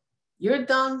report, you're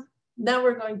done. Now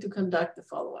we're going to conduct the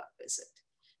follow-up visit.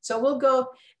 So we'll go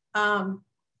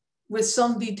with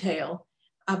some detail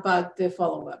about the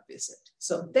follow-up visit.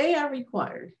 So they are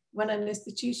required when an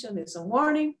institution is on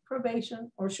warning,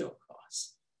 probation, or show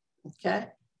cause, okay?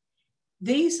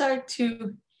 These are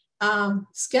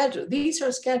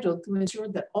scheduled to ensure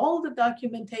that all the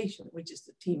documentation, which is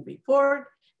the team report,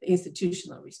 the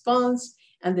institutional response,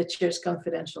 and the chair's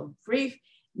confidential brief,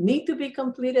 need to be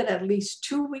completed at least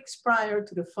 2 weeks prior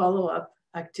to the follow-up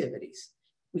activities.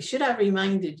 We should have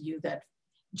reminded you that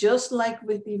just like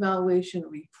with the evaluation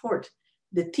report,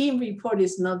 the team report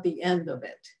is not the end of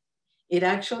it. It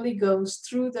actually goes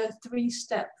through the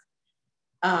 3-step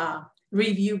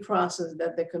review process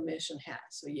that the commission has.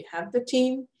 So you have the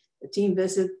team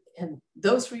visit, and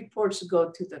those reports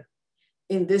go to the,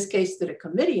 in this case, to the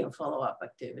committee on follow-up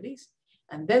activities.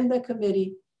 And then the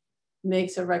committee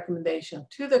makes a recommendation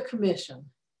to the commission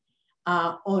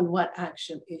on what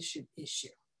action it should issue.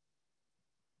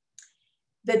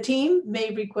 The team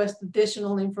may request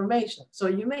additional information. So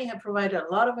you may have provided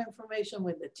a lot of information.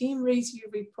 When the team reads your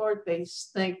report, they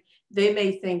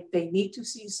may think they need to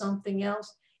see something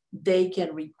else. They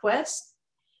can request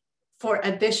for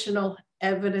additional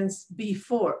evidence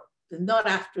before, not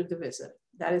after the visit.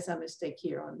 That is a mistake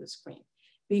here on the screen.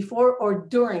 Before or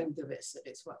during the visit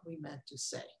is what we meant to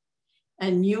say.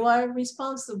 And you are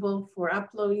responsible for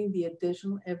uploading the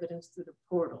additional evidence to the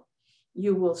portal.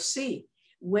 You will see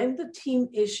when the team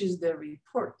issues their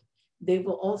report, they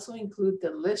will also include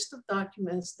the list of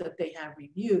documents that they have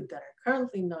reviewed that are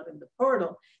currently not in the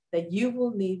portal that you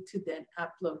will need to then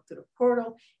upload to the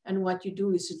portal. And what you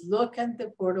do is look at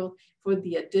the portal for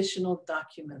the additional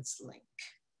documents link.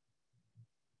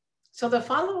 So the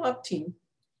follow-up team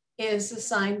is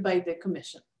assigned by the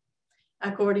commission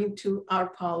according to our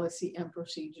policy and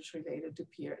procedures related to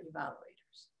peer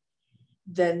evaluators.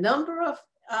 The number of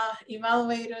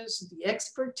evaluators, the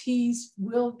expertise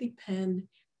will depend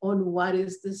on what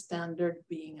is the standard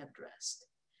being addressed.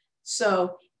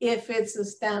 So if it's a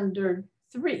standard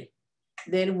 3,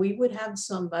 then we would have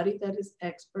somebody that is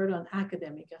expert on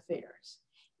academic affairs.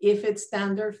 If it's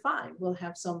standard 5, we'll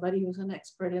have somebody who's an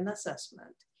expert in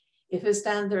assessment. If it's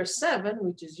standard 7,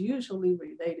 which is usually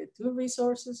related to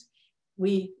resources,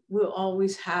 we will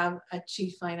always have a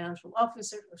chief financial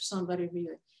officer or somebody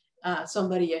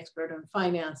expert on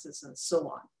finances and so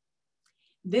on.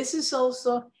 This is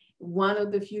also one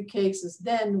of the few cases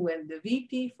then when the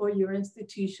VP for your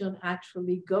institution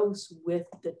actually goes with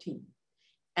the team.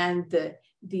 And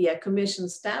the commission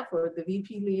staff or the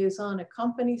VP liaison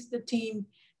accompanies the team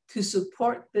to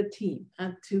support the team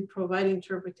and to provide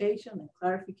interpretation and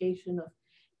clarification of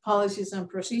policies and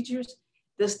procedures.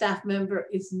 The staff member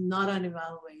is not an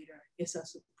evaluator, it's a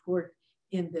support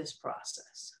in this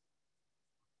process.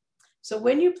 So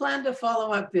when you plan the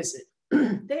follow-up visit,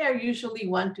 they are usually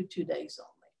 1 to 2 days only.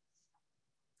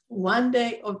 1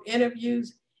 day of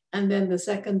interviews, and then the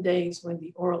second day is when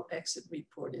the oral exit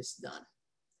report is done.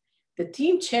 The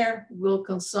team chair will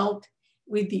consult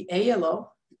with the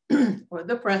ALO or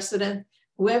the president,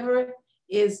 whoever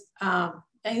is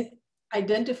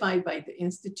identified by the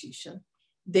institution.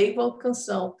 They will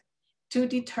consult to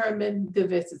determine the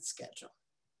visit schedule.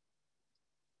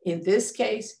 In this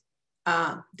case,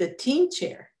 the team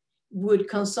chair would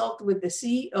consult with the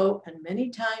CEO and many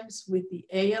times with the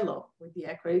ALO, with the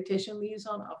accreditation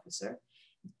liaison officer,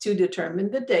 to determine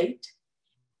the date.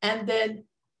 And then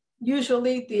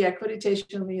usually the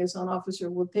accreditation liaison officer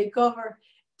will take over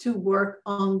to work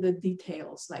on the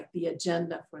details, like the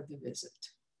agenda for the visit.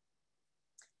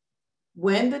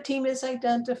 When the team is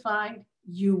identified,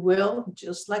 you will,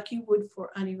 just like you would for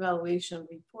an evaluation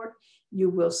report, you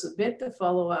will submit the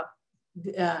follow-up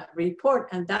report,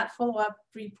 and that follow-up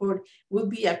report will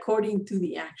be according to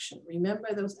the action. Remember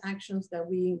those actions that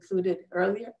we included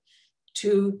earlier?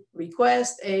 To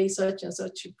request a such and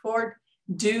such report,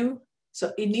 do.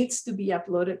 So it needs to be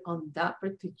uploaded on that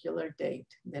particular date.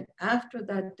 Then after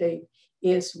that date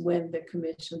is when the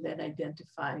commission then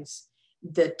identifies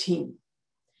the team.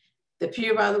 The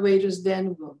peer evaluators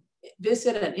then will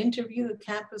visit and interview the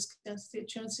campus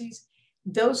constituencies.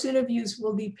 Those interviews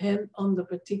will depend on the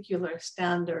particular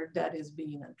standard that is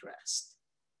being addressed.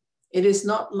 It is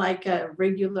not like a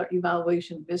regular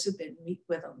evaluation visit. They meet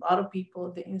with a lot of people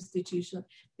at the institution.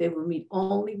 They will meet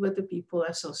only with the people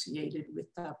associated with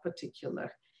that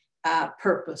particular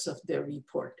purpose of their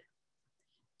report.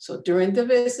 So during the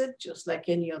visit, just like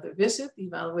any other visit, the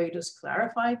evaluators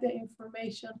clarify the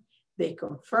information, they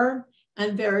confirm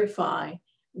and verify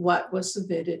what was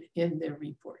submitted in their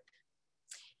report.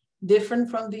 Different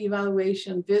from the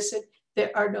evaluation visit,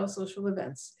 there are no social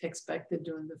events expected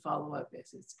during the follow-up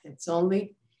visits. It's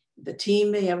only the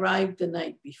team may arrive the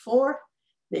night before.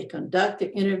 They conduct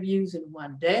the interviews in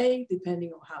 1 day,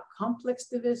 depending on how complex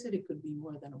the visit. It could be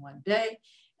more than 1 day.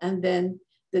 And then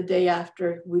the day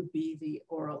after would be the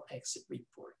oral exit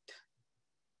report.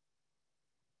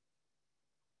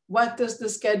 What does the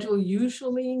schedule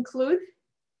usually include?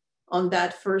 On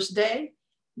that first day,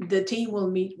 the team will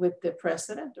meet with the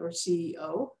president or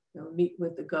CEO. They'll meet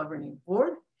with the governing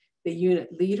board, the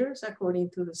unit leaders according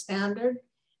to the standard,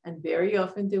 and very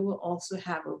often they will also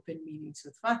have open meetings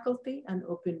with faculty and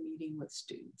open meeting with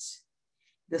students.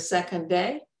 The second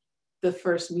day, the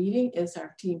first meeting is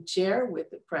our team chair with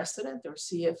the president or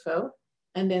CFO,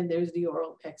 and then there's the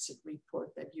oral exit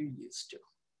report that you're used to.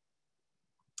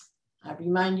 I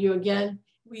remind you again,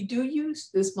 we do use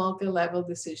this multi-level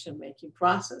decision-making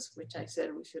process, which I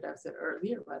said we should have said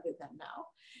earlier rather than now.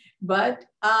 But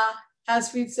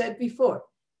as we've said before,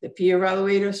 the peer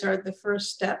evaluators are the first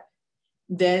step.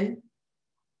 Then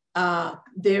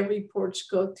their reports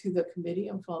go to the committee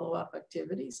on follow-up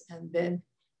activities, and then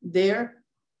their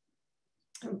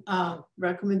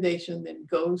recommendation then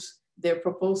goes, their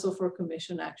proposal for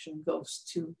commission action goes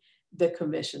to the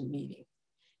commission meeting.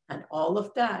 And all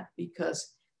of that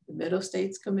because the Middle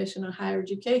States Commission on Higher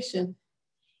Education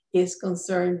is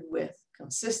concerned with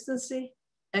consistency,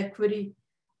 equity,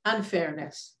 and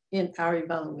fairness in our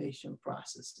evaluation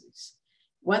processes.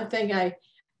 One thing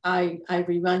I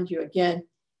remind you again,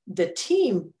 the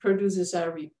team produces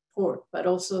our report, but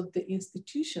also the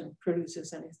institution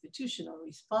produces an institutional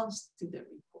response to the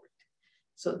report.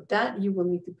 So that you will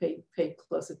need to pay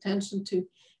close attention to,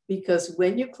 because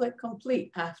when you click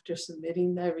complete after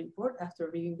submitting the report, after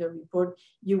reading the report,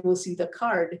 you will see the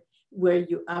card where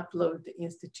you upload the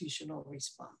institutional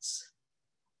response.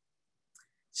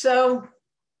 So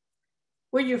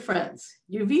we're your friends.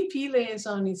 Your VP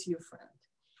liaison is your friend.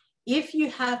 If you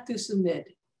have to submit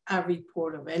a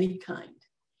report of any kind,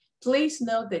 please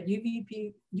note that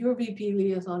your VP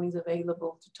liaison is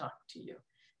available to talk to you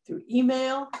through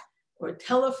email or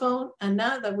telephone. And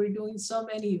now that we're doing so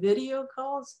many video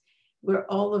calls, we're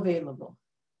all available.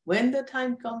 When the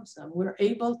time comes and we're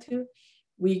able to,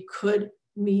 we could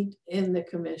meet in the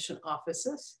commission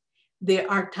offices. There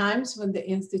are times when the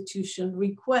institution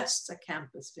requests a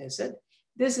campus visit.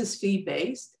 This is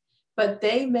fee-based, but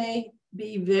they may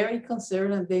be very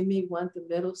concerned and they may want the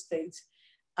Middle States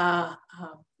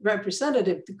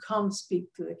representative to come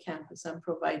speak to the campus and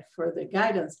provide further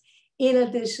guidance, in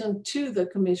addition to the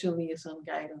commission liaison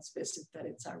guidance visit that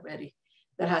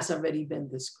has already been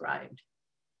described.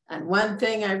 And one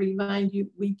thing I remind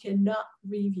you, we cannot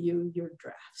review your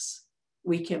drafts.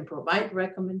 We can provide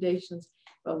recommendations,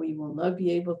 but we will not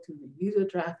be able to review the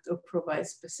draft or provide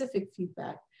specific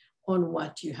feedback on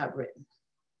what you have written.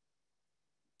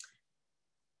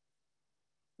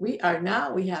 We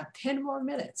have 10 more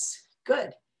minutes,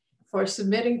 good, for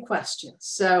submitting questions.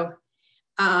 So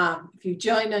if you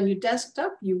join on your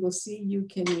desktop, you will see you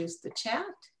can use the chat.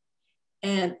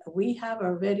 And we have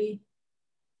already,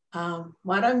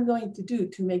 what I'm going to do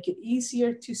to make it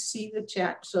easier to see the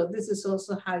chat. So this is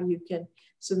also how you can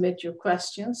submit your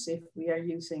questions if we are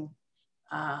using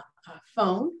a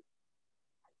phone.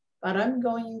 But I'm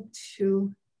going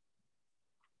to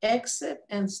exit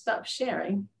and stop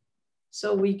sharing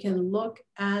so we can look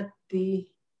at the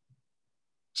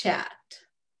chat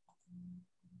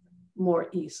more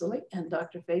easily. And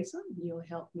Dr. Faison, you'll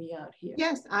help me out here.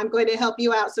 Yes, I'm going to help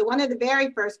you out. So one of the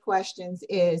very first questions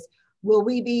is, will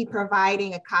we be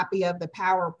providing a copy of the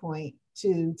PowerPoint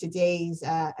to today's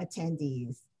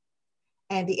attendees?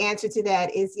 And the answer to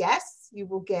that is yes. You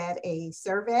will get a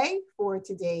survey for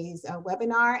today's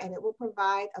webinar, and it will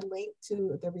provide a link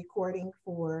to the recording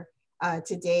for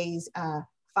today's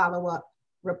follow-up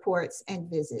reports and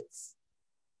visits.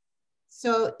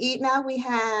 So now we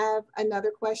have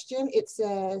another question. It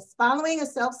says, following a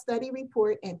self-study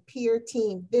report and peer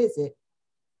team visit,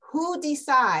 who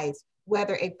decides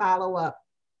whether a follow-up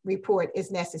report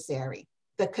is necessary,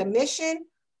 the commission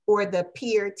or the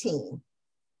peer team?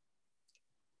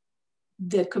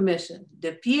 The commission.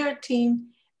 The peer team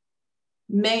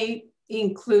may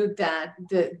include that,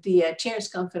 the chair's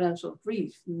confidential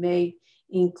brief may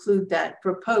include that,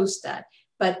 propose that,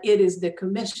 but it is the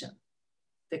commission,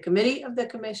 the committee of the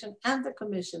commission and the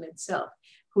commission itself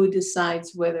who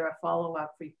decides whether a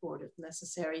follow-up report is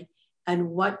necessary and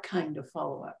what kind of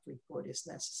follow-up report is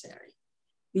necessary.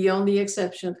 The only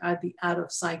exception are the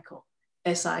out-of-cycle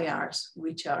SIRs,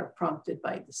 which are prompted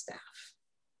by the staff.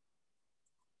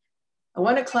 I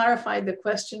want to clarify the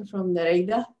question from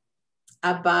Nereida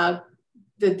about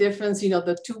the difference,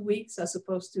 the 2 weeks as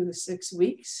opposed to the 6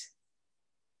 weeks.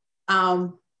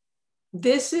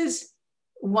 This is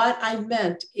what I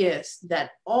meant is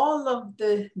that all of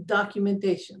the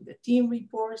documentation, the team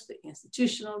reports, the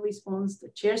institutional response, the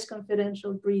chair's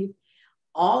confidential brief,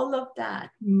 all of that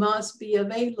must be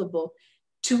available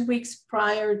 2 weeks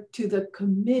prior to the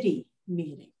committee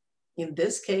meeting. In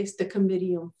this case, the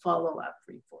committee on follow-up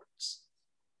reports.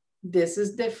 This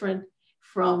is different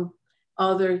from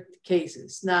other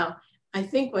cases. Now, I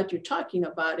think what you're talking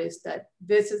about is that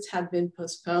visits have been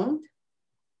postponed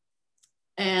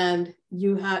and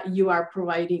you are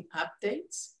providing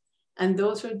updates. And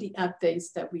those are the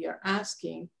updates that we are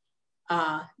asking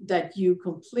that you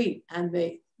complete and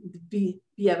they be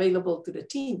available to the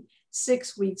team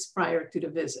 6 weeks prior to the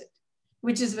visit,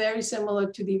 which is very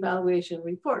similar to the evaluation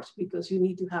reports because you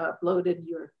need to have uploaded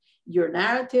your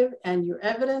narrative and your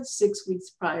evidence 6 weeks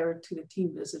prior to the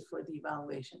team visit for the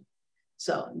evaluation.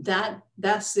 So that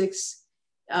 6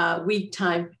 week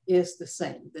time is the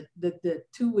same. The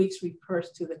 2 weeks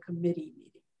refers to the committee meeting.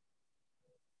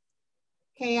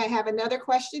 Okay, I have another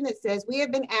question that says, we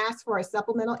have been asked for a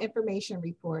supplemental information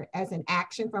report as an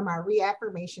action from our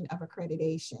reaffirmation of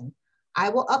accreditation. I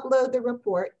will upload the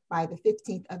report by the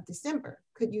 15th of December.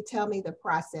 Could you tell me the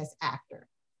process after?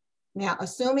 Now,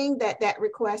 assuming that that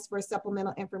request for a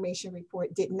supplemental information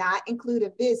report did not include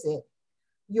a visit,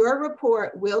 your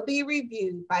report will be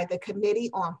reviewed by the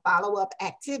Committee on Follow-Up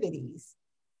Activities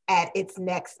at its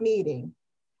next meeting.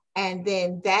 And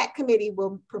then that committee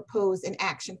will propose an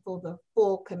action for the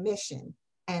full commission.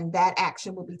 And that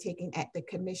action will be taken at the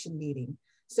commission meeting.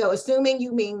 So assuming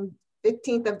you mean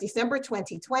 15th of December,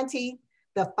 2020,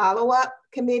 the follow-up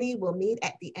committee will meet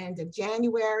at the end of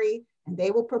January, and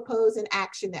they will propose an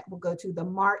action that will go to the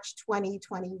March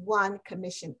 2021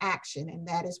 commission action. And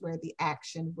that is where the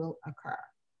action will occur.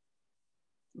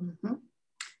 Mm-hmm.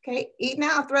 Okay, Edna,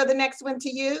 I'll throw the next one to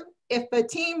you. If a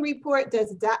team report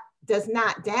does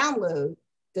not download,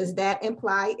 does that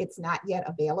imply it's not yet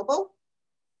available?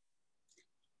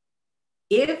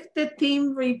 If the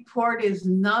team report is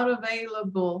not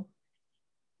available,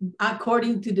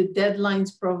 according to the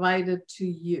deadlines provided to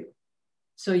you.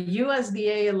 So you as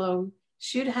the ALO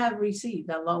should have received,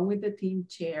 along with the team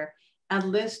chair, a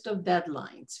list of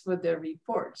deadlines for their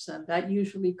reports. And that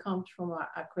usually comes from our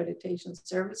accreditation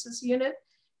services unit.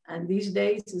 And these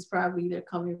days is probably either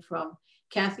coming from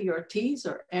Kathy Ortiz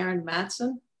or Aaron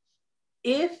Matson.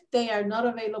 If they are not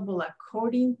available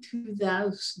according to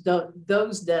those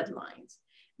deadlines,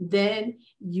 then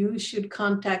you should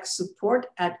contact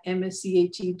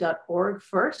support@msche.org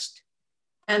first.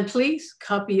 And please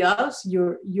copy us,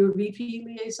 your VP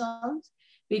liaisons,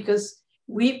 because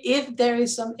if there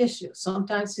is some issue,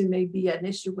 sometimes it may be an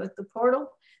issue with the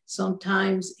portal.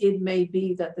 Sometimes it may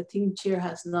be that the team chair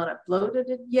has not uploaded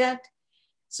it yet.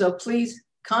 So please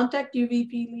contact your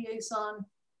VP liaison,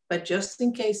 but just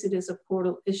in case it is a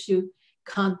portal issue,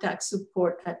 contact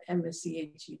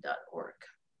support@msche.org.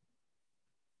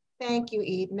 Thank you,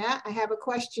 Edna. I have a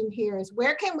question here is,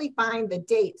 where can we find the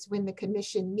dates when the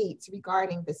commission meets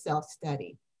regarding the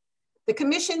self-study? The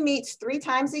commission meets 3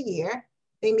 times a year.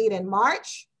 They meet in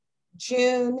March,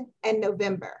 June, and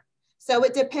November. So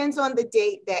it depends on the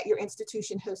date that your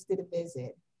institution hosted a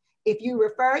visit. If you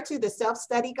refer to the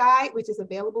self-study guide, which is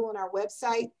available on our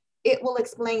website, it will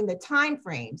explain the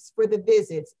timeframes for the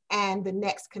visits and the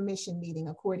next commission meeting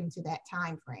according to that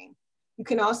timeframe. You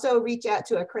can also reach out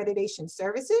to accreditation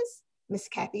services, Ms.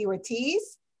 Kathy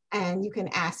Ortiz, and you can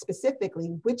ask specifically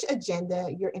which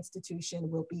agenda your institution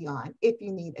will be on if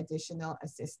you need additional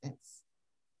assistance.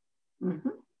 Mm-hmm.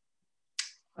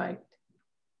 Right.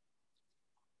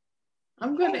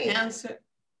 I'm going to answer.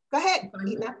 Go ahead,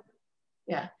 Edna.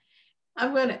 Yeah,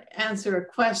 I'm going to answer a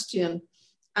question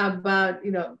about,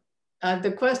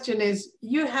 the question is,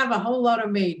 you have a whole lot of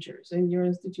majors in your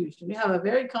institution. You have a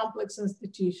very complex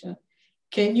institution.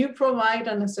 Can you provide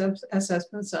an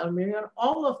assessment summary on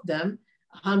all of them?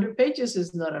 100 pages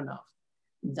is not enough.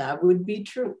 That would be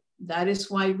true. That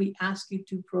is why we ask you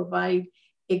to provide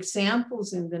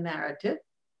examples in the narrative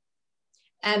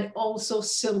and also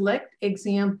select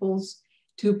examples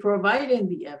to provide in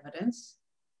the evidence.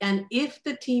 And if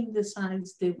the team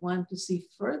decides they want to see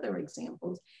further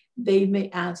examples, they may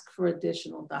ask for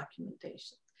additional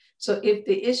documentation. So if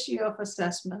the issue of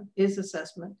assessment is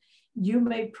assessment, you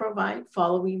may provide,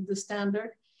 following the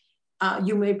standard,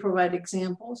 you may provide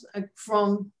examples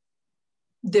from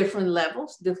different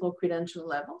levels, different credential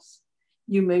levels.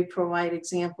 You may provide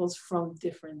examples from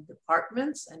different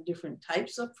departments and different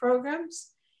types of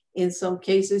programs. In some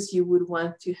cases, you would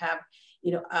want to have,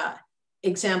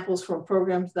 examples from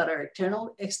programs that are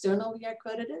externally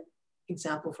accredited,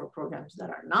 example for programs that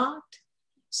are not.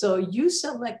 So you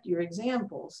select your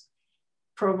examples,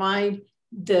 provide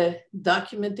the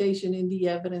documentation in the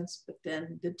evidence, but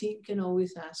then the team can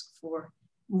always ask for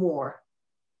more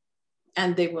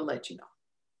and they will let you know.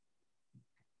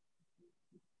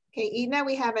 Okay, Edna,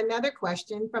 we have another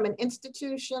question from an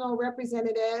institutional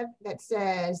representative that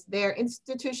says their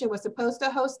institution was supposed to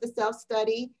host the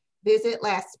self-study visit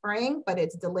last spring, but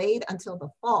it's delayed until the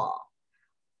fall.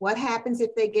 What happens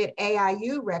if they get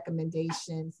AIU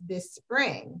recommendations this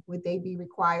spring? Would they be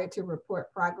required to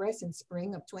report progress in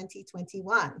spring of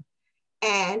 2021?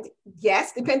 And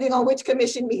yes, depending on which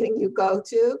commission meeting you go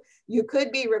to, you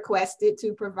could be requested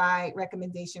to provide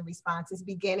recommendation responses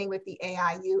beginning with the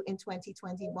AIU in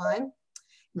 2021.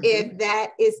 Mm-hmm. If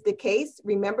that is the case,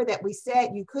 remember that we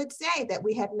said you could say that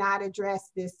we have not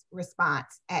addressed this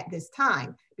response at this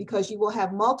time because you will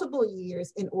have multiple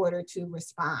years in order to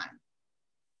respond.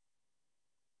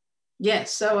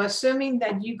 Yes, so assuming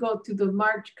that you go to the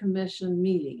March commission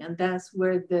meeting and that's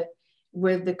where the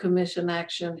commission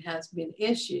action has been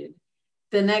issued,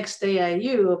 the next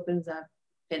AIU opens up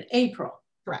in April.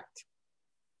 Correct.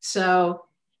 So,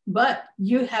 but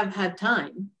you have had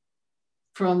time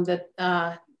from the,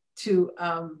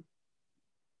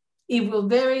 it will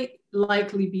very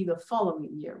likely be the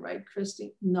following year, right,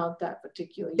 Christy? Not that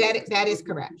particular year. That is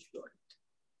correct.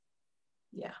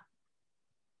 Yeah.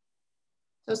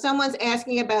 So someone's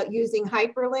asking about using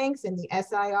hyperlinks in the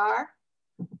SIR.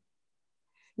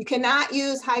 You cannot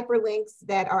use hyperlinks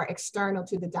that are external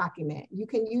to the document. You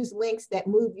can use links that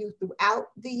move you throughout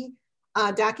the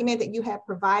document that you have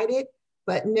provided,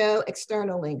 but no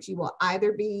external links. You will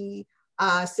either be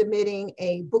submitting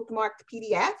a bookmarked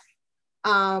PDF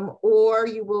or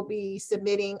you will be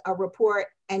submitting a report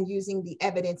and using the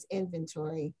evidence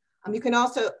inventory. You can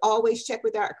also always check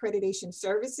with our accreditation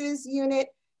services unit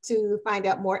to find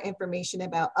out more information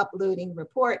about uploading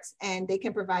reports, and they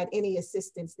can provide any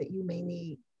assistance that you may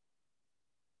need.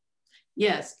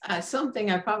 Yes,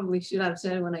 something I probably should have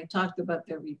said when I talked about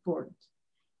their report.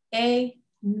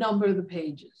 Number the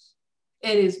pages.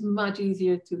 It is much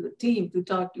easier to the team to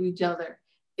talk to each other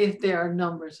if there are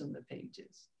numbers on the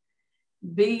pages.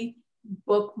 B,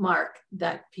 bookmark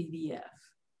that PDF.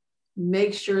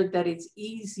 Make sure that it's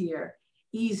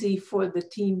easy for the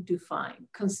team to find.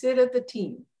 Consider the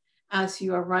team as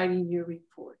you are writing your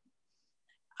report.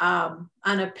 An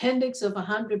appendix of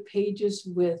 100 pages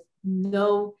with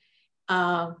no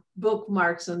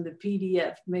bookmarks on the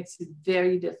PDF makes it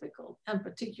very difficult, and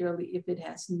particularly if it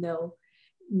has no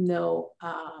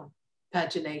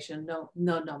pagination,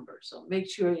 no numbers. So make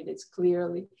sure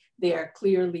they are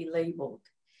clearly labeled.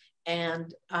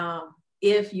 And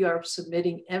if you are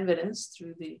submitting evidence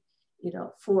through the,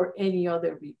 for any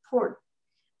other report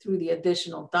through the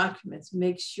additional documents,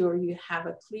 make sure you have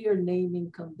a clear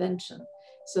naming convention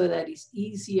so that it's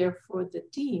easier for the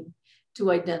team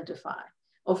to identify.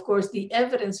 Of course, the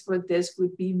evidence for this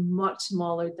would be much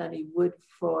smaller than it would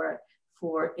for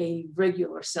a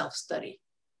regular self-study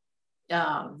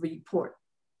report,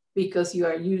 because you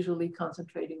are usually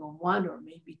concentrating on one or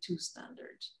maybe two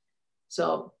standards.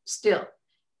 So still,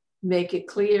 make it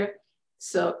clear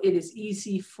so it is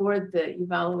easy for the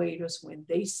evaluators when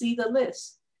they see the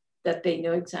list that they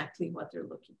know exactly what they're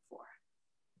looking for.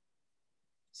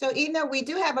 So Ina, we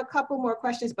do have a couple more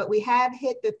questions, but we have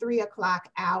hit the 3 o'clock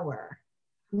hour.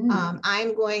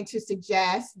 I'm going to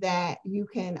suggest that you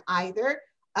can either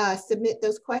submit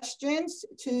those questions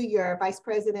to your Vice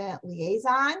President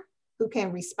Liaison, who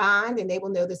can respond and they will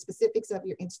know the specifics of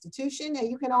your institution. And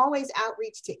you can always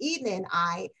outreach to Ina and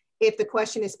I if the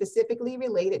question is specifically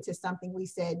related to something we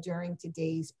said during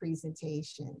today's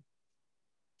presentation.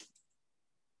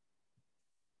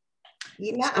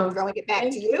 Ina, I'm throwing it back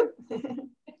to you.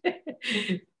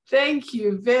 Thank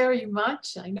you very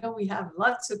much. I know we have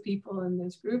lots of people in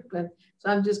this group, and so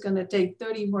I'm just going to take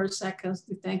 30 more seconds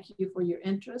to thank you for your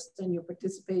interest and your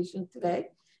participation today.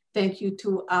 Thank you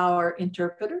to our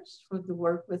interpreters for the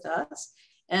work with us,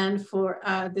 and for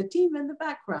the team in the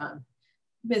background,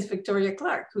 Ms. Victoria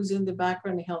Clark, who's in the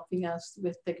background helping us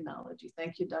with technology.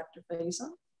 Thank you, Dr. Faison,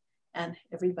 and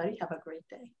everybody have a great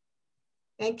day.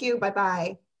 Thank you.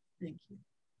 Bye-bye. Thank you.